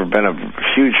ever been a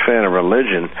huge fan of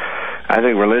religion. I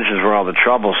think religion's where all the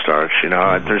trouble starts, you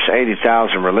know. If there's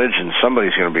 80,000 religions,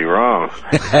 somebody's going to be wrong.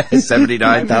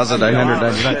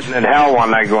 79,999. Sitting in hell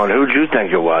one night going, who'd you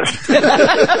think it was?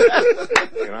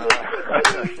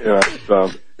 So.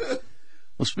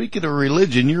 Well, speaking of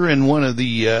religion, you're in one of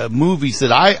the movies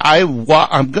that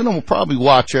I'm going to probably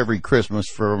watch every Christmas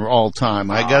for all time.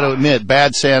 I got to admit,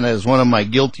 Bad Santa is one of my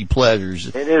guilty pleasures.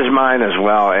 It is mine as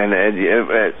well, and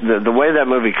the way that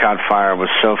movie caught fire was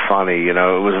so funny. You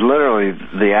know, it was literally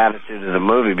the attitude of the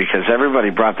movie because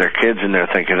everybody brought their kids in there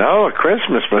thinking, oh, a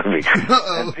Christmas movie.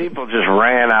 And people just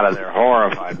ran out of there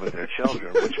horrified with their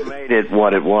children, which made it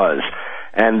what it was.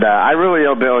 And I really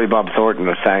owe Billy Bob Thornton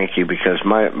a thank you because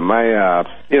my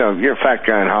you know, you're a fat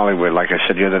guy in Hollywood. Like I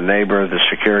said, you're the neighbor, the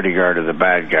security guard, or the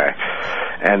bad guy.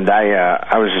 And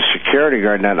I was a security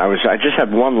guard, and I just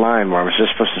had one line where I was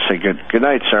just supposed to say good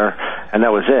night, sir, and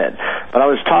that was it. But I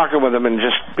was talking with him and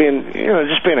just being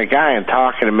a guy and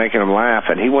talking and making him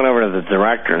laugh. And he went over to the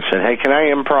director and said, hey, can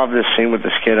I improv this scene with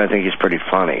this kid? I think he's pretty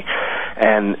funny.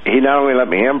 And he not only let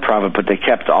me improv it, but they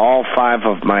kept all 5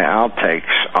 of my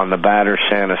outtakes on the Batter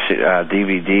Santa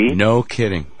DVD. No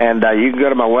kidding. And you can go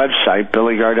to my website,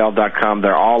 BillyGardell.com.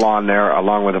 They're all on there,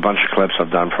 along with a bunch of clips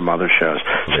I've done from other shows.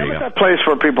 So it's that place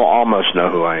where people almost know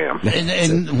who I am.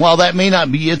 And while that may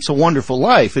not be It's a Wonderful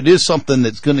Life, it is something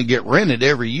that's going to get rented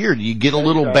every year. Do you get a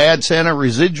little Bad Santa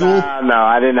residual? No,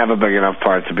 I didn't have a big enough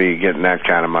part to be getting that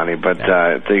kind of money, but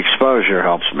the exposure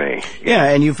helps me. Yeah,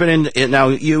 and you've been in now.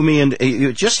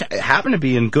 You just happen to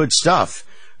be in good stuff.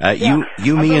 I've been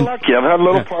lucky. I've had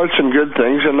little parts and good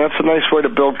things, and that's a nice way to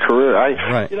build career.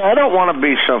 I don't want to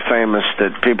be so famous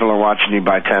that people are watching you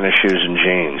buy tennis shoes and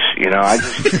jeans. You know,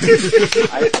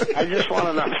 I just want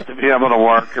enough to be able to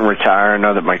work and retire and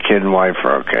know that my kid and wife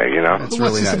are okay. You know, Who wants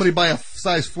to see somebody buy a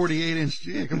size 48-inch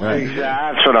jean? Come on.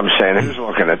 That's what I'm saying. Who's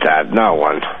looking at that? No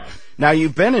one. Now,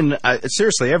 you've been in,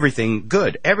 seriously, everything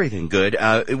good.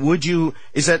 Would you,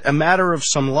 is that a matter of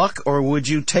some luck, or would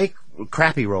you take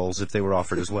crappy roles if they were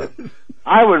offered as well?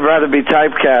 I would rather be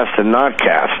typecast than not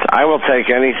cast. I will take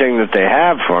anything that they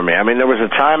have for me. I mean, there was a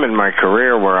time in my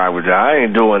career where I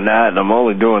ain't doing that, and I'm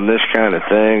only doing this kind of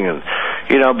thing, and,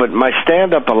 you know, but my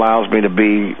stand-up allows me to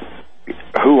be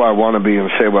who I want to be and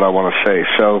say what I want to say.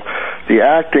 So the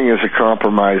acting is a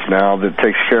compromise now that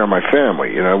takes care of my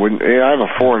family. You know, I have a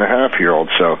 4.5-year-old,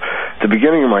 so at the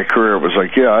beginning of my career, it was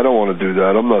like, yeah, I don't want to do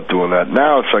that. I'm not doing that.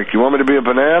 Now it's like, you want me to be a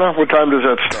banana? What time does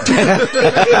that start?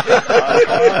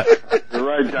 You're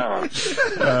right down.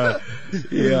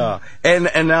 Yeah.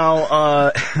 And now,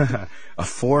 a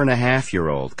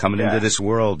 4.5-year-old coming into this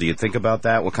world. Do you think about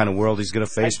that? What kind of world he's going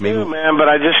to face? I do, man, but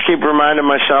I just keep reminding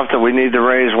myself that we need to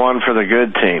raise one for the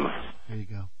good team. There you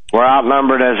go. We're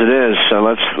outnumbered as it is, so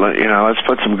let's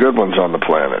put some good ones on the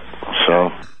planet. So,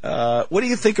 what do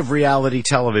you think of reality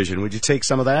television? Would you take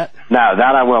some of that? no,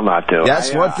 that I will not do.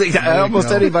 That's one thing. Almost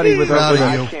anybody with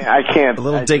I can't. a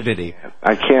little dignity.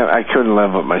 I couldn't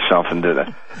live with myself and do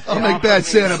that. I'll make Bad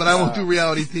Santa, but I won't do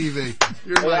reality TV.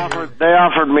 They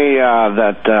offered me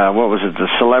what was it, the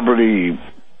Celebrity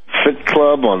Fit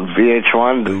Club on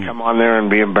VH1 to come on there and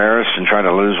be embarrassed and try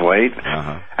to lose weight.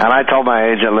 And I told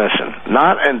my agent, listen,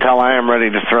 not until I am ready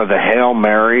to throw the Hail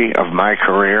Mary of my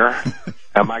career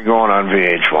am I going on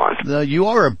VH1. Now, you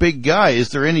are a big guy. Is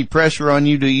there any pressure on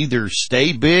you to either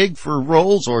stay big for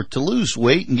roles or to lose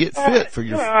weight and get fit for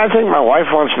your... I think my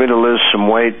wife wants me to lose some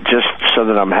weight just so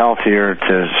that I'm healthier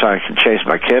so I can chase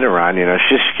my kid around. You know,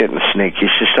 she's getting sneaky.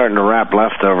 She's starting to wrap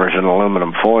leftovers in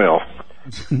aluminum foil.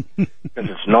 Because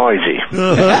it's noisy. Setting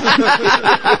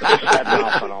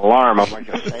off an alarm. I'm like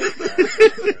a safe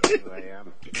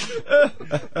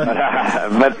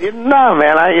but no,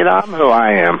 man. I'm who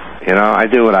I am. You know, I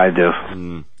do what I do,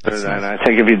 and I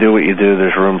think if you do what you do,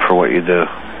 there's room for what you do.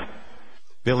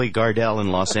 Billy Gardell in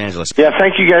Los Angeles. Yeah,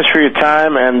 thank you guys for your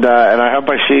time, and I hope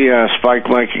I see Spike,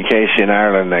 Mike, and Casey in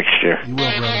Ireland next year. You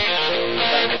will,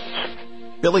 brother.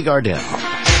 Billy Gardell.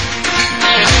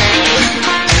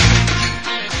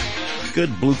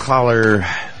 Good blue-collar,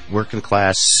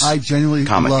 working-class I genuinely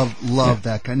comic. love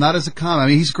that guy. Not as a comic. I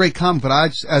mean, he's a great comic, but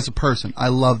as a person, I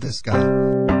love this guy.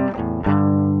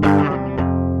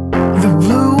 The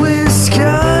bluest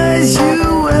skies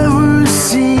you ever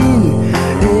seen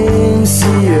in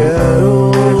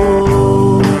Seattle,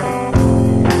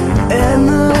 and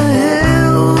the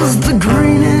hills the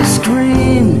greenest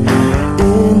green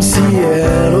in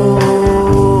Seattle,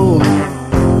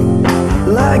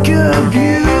 like a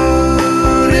beautiful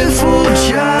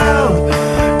child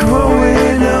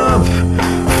growing up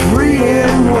free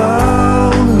and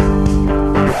wild.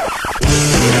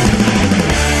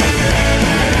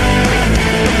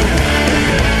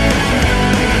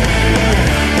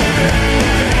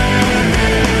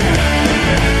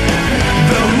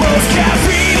 The most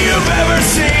caffeine you've ever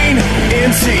seen in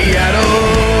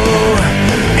Seattle,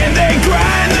 and they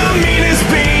grind the meanest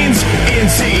beans in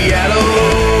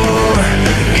Seattle.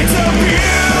 It's a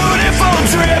beautiful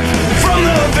trip from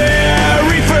the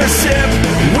very first sip.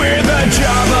 We're the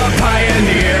Java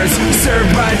pioneers,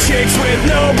 served by chicks with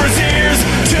no brassieres,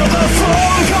 till the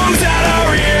phone comes out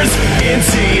our ears in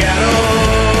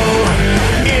Seattle,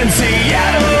 in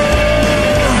Seattle.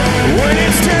 When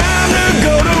it's time to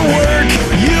go to work,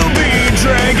 you'll be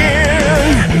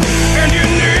dragging, and you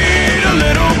need a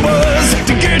little buzz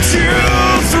to get you